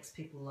making makes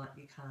people like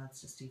your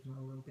cards just even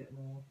a little bit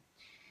more.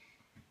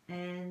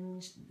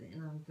 And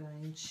then I'm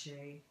going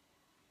to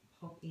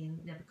pop in,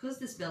 now because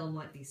this vellum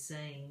won't be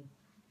seen,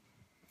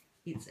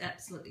 it's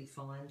absolutely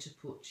fine to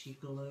put your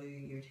glue,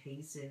 your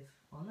adhesive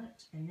on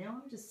it. And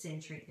now I'm just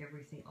centering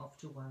everything off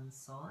to one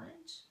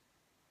side,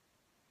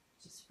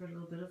 just for a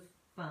little bit of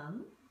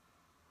fun,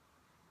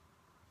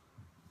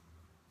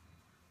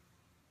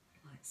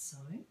 like so.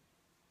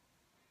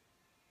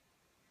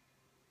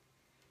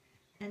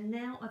 And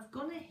now I've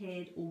gone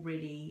ahead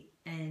already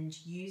and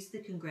used the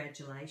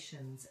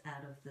congratulations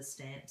out of the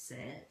stamp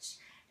set,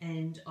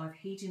 and I've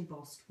heat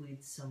embossed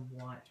with some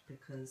white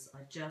because I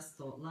just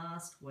thought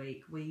last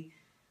week we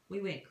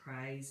went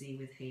crazy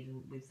with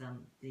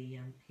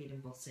the heat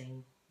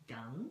embossing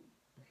gun,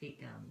 the heat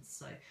guns.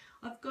 So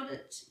I've got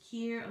it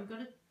here. I'm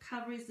going to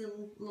cover his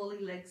little lolly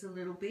legs a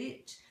little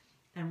bit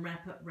and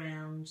wrap it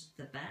round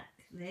the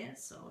back there.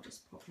 So I'll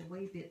just pop a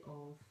wee bit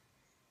of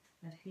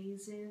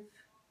adhesive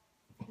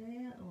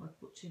there. Oh, I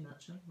put too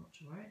much on, not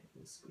to worry,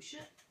 we'll squish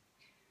it.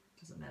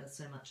 Doesn't matter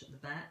so much at the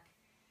back.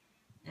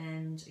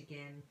 And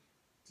again,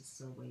 just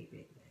a wee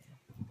bit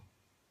there.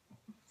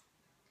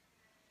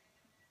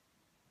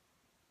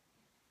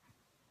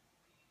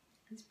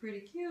 It's pretty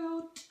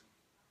cute.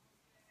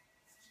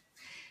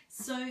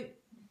 So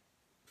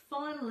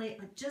finally,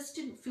 I just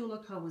didn't feel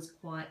like I was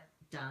quite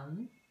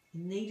done.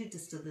 It needed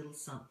just a little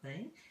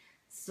something.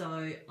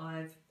 So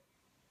I've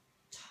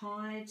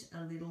tied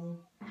a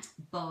little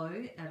bow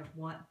out of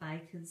white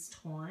baker's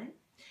twine.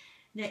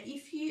 Now,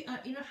 if you are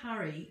in a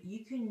hurry,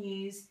 you can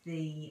use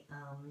the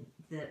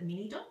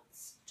mini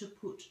dots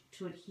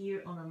to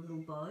adhere on a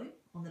little bow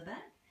on the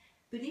back.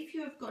 But if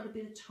you've got a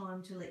bit of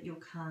time to let your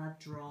card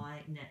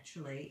dry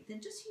naturally,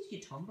 then just use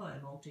your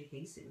Tombow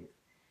multi-adhesive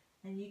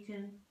and you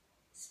can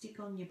stick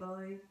on your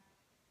bow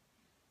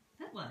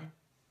that way.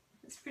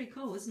 That's pretty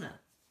cool, isn't it?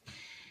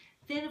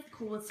 Then, of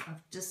course,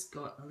 I've just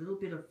got a little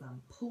bit of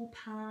pool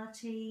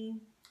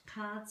party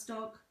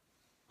cardstock.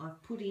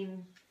 I've put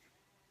in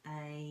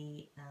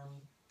a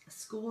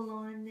score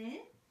line there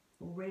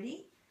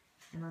already,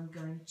 and I'm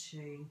going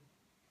to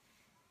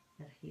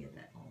adhere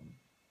that on.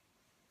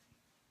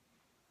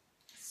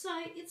 So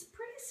it's a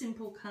pretty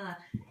simple card.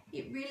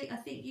 It really, I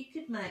think you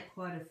could make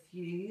quite a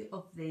few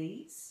of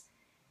these.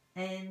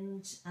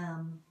 And,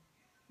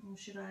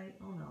 should I?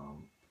 Oh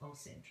no, I'll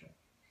centre it.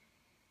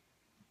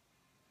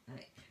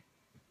 Okay.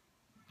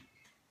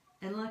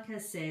 And like I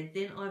said,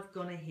 then I've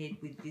gone ahead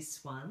with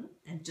this one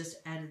and just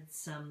added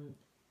some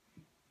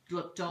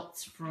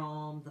dots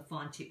from the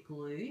fine tip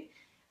glue.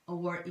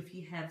 Or if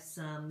you have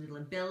some little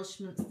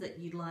embellishments that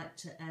you'd like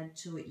to add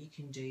to it, you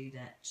can do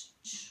that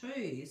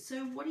too.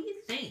 So what do you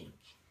think?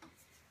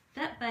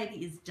 That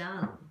baby is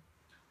done.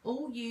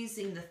 All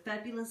using the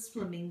fabulous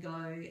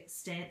Flamingo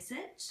stamp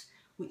set,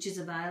 which is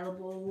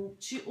available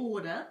to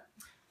order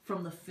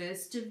from the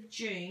 1st of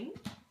June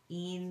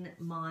in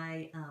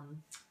my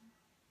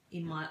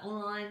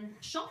online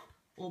shop,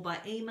 or by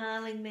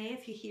emailing me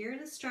if you're here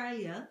in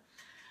Australia,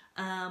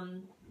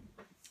 and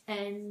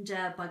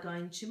by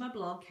going to my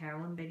blog,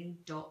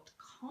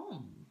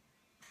 carolynbennie.com.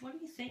 What do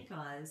you think,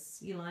 guys?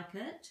 You like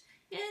it?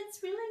 Yeah,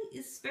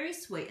 it's very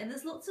sweet, and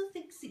there's lots of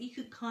things that you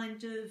could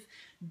kind of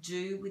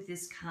do with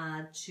this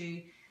card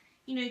to,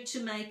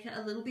 to make it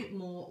a little bit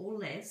more or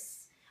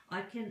less.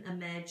 I can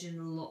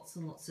imagine lots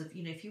and lots of,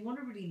 if you want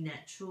a really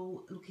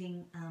natural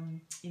looking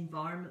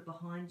environment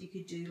behind, you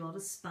could do a lot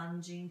of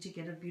sponging to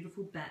get a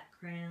beautiful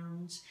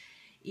background.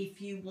 If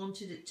you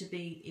wanted it to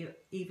be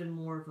even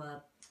more of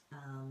a,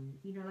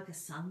 like a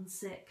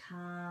sunset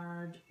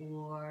card,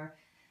 or,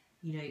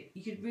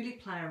 you could really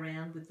play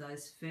around with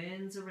those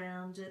ferns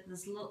around it.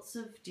 There's lots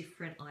of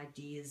different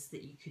ideas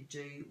that you could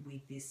do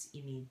with this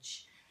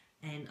image.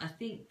 And I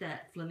think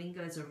that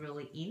flamingos are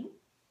really in.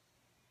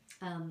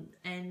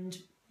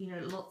 And,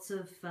 lots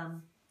of,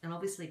 and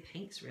obviously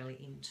pink's really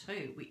in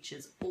too, which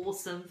is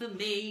awesome for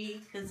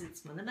me because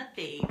it's one of my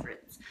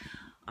favourites.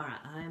 All right,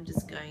 I'm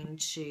just going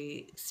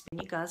to spin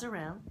you guys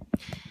around.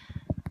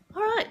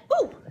 All right,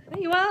 oh,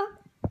 there you are.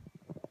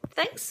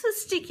 Thanks for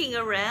sticking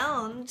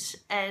around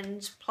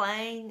and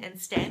playing and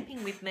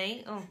stamping with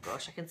me. Oh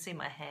gosh, I can see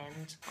my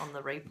hand on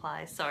the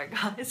replay. Sorry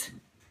guys,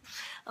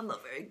 I'm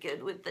not very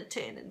good with the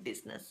turn in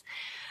business.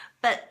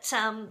 But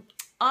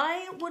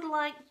I would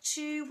like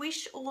to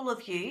wish all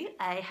of you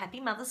a happy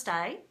Mother's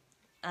Day.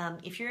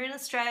 If you're in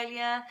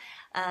Australia,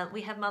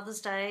 we have Mother's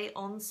Day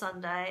on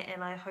Sunday,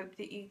 and I hope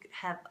that you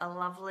have a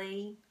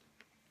lovely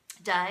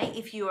day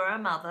if you are a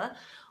mother,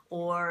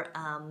 or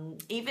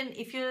even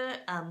if you're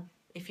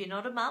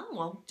not a mum,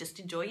 well, just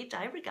enjoy your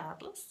day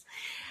regardless.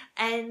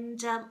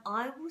 And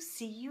I will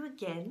see you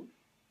again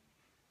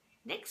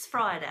next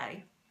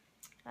Friday.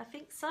 I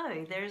think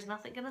so. There is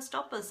nothing going to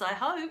stop us, I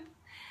hope.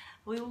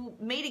 We will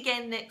meet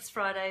again next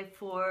Friday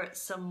for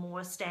some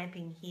more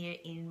stamping here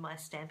in my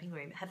stamping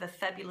room. Have a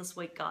fabulous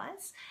week,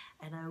 guys,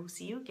 and I will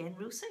see you again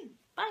real soon.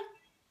 Bye.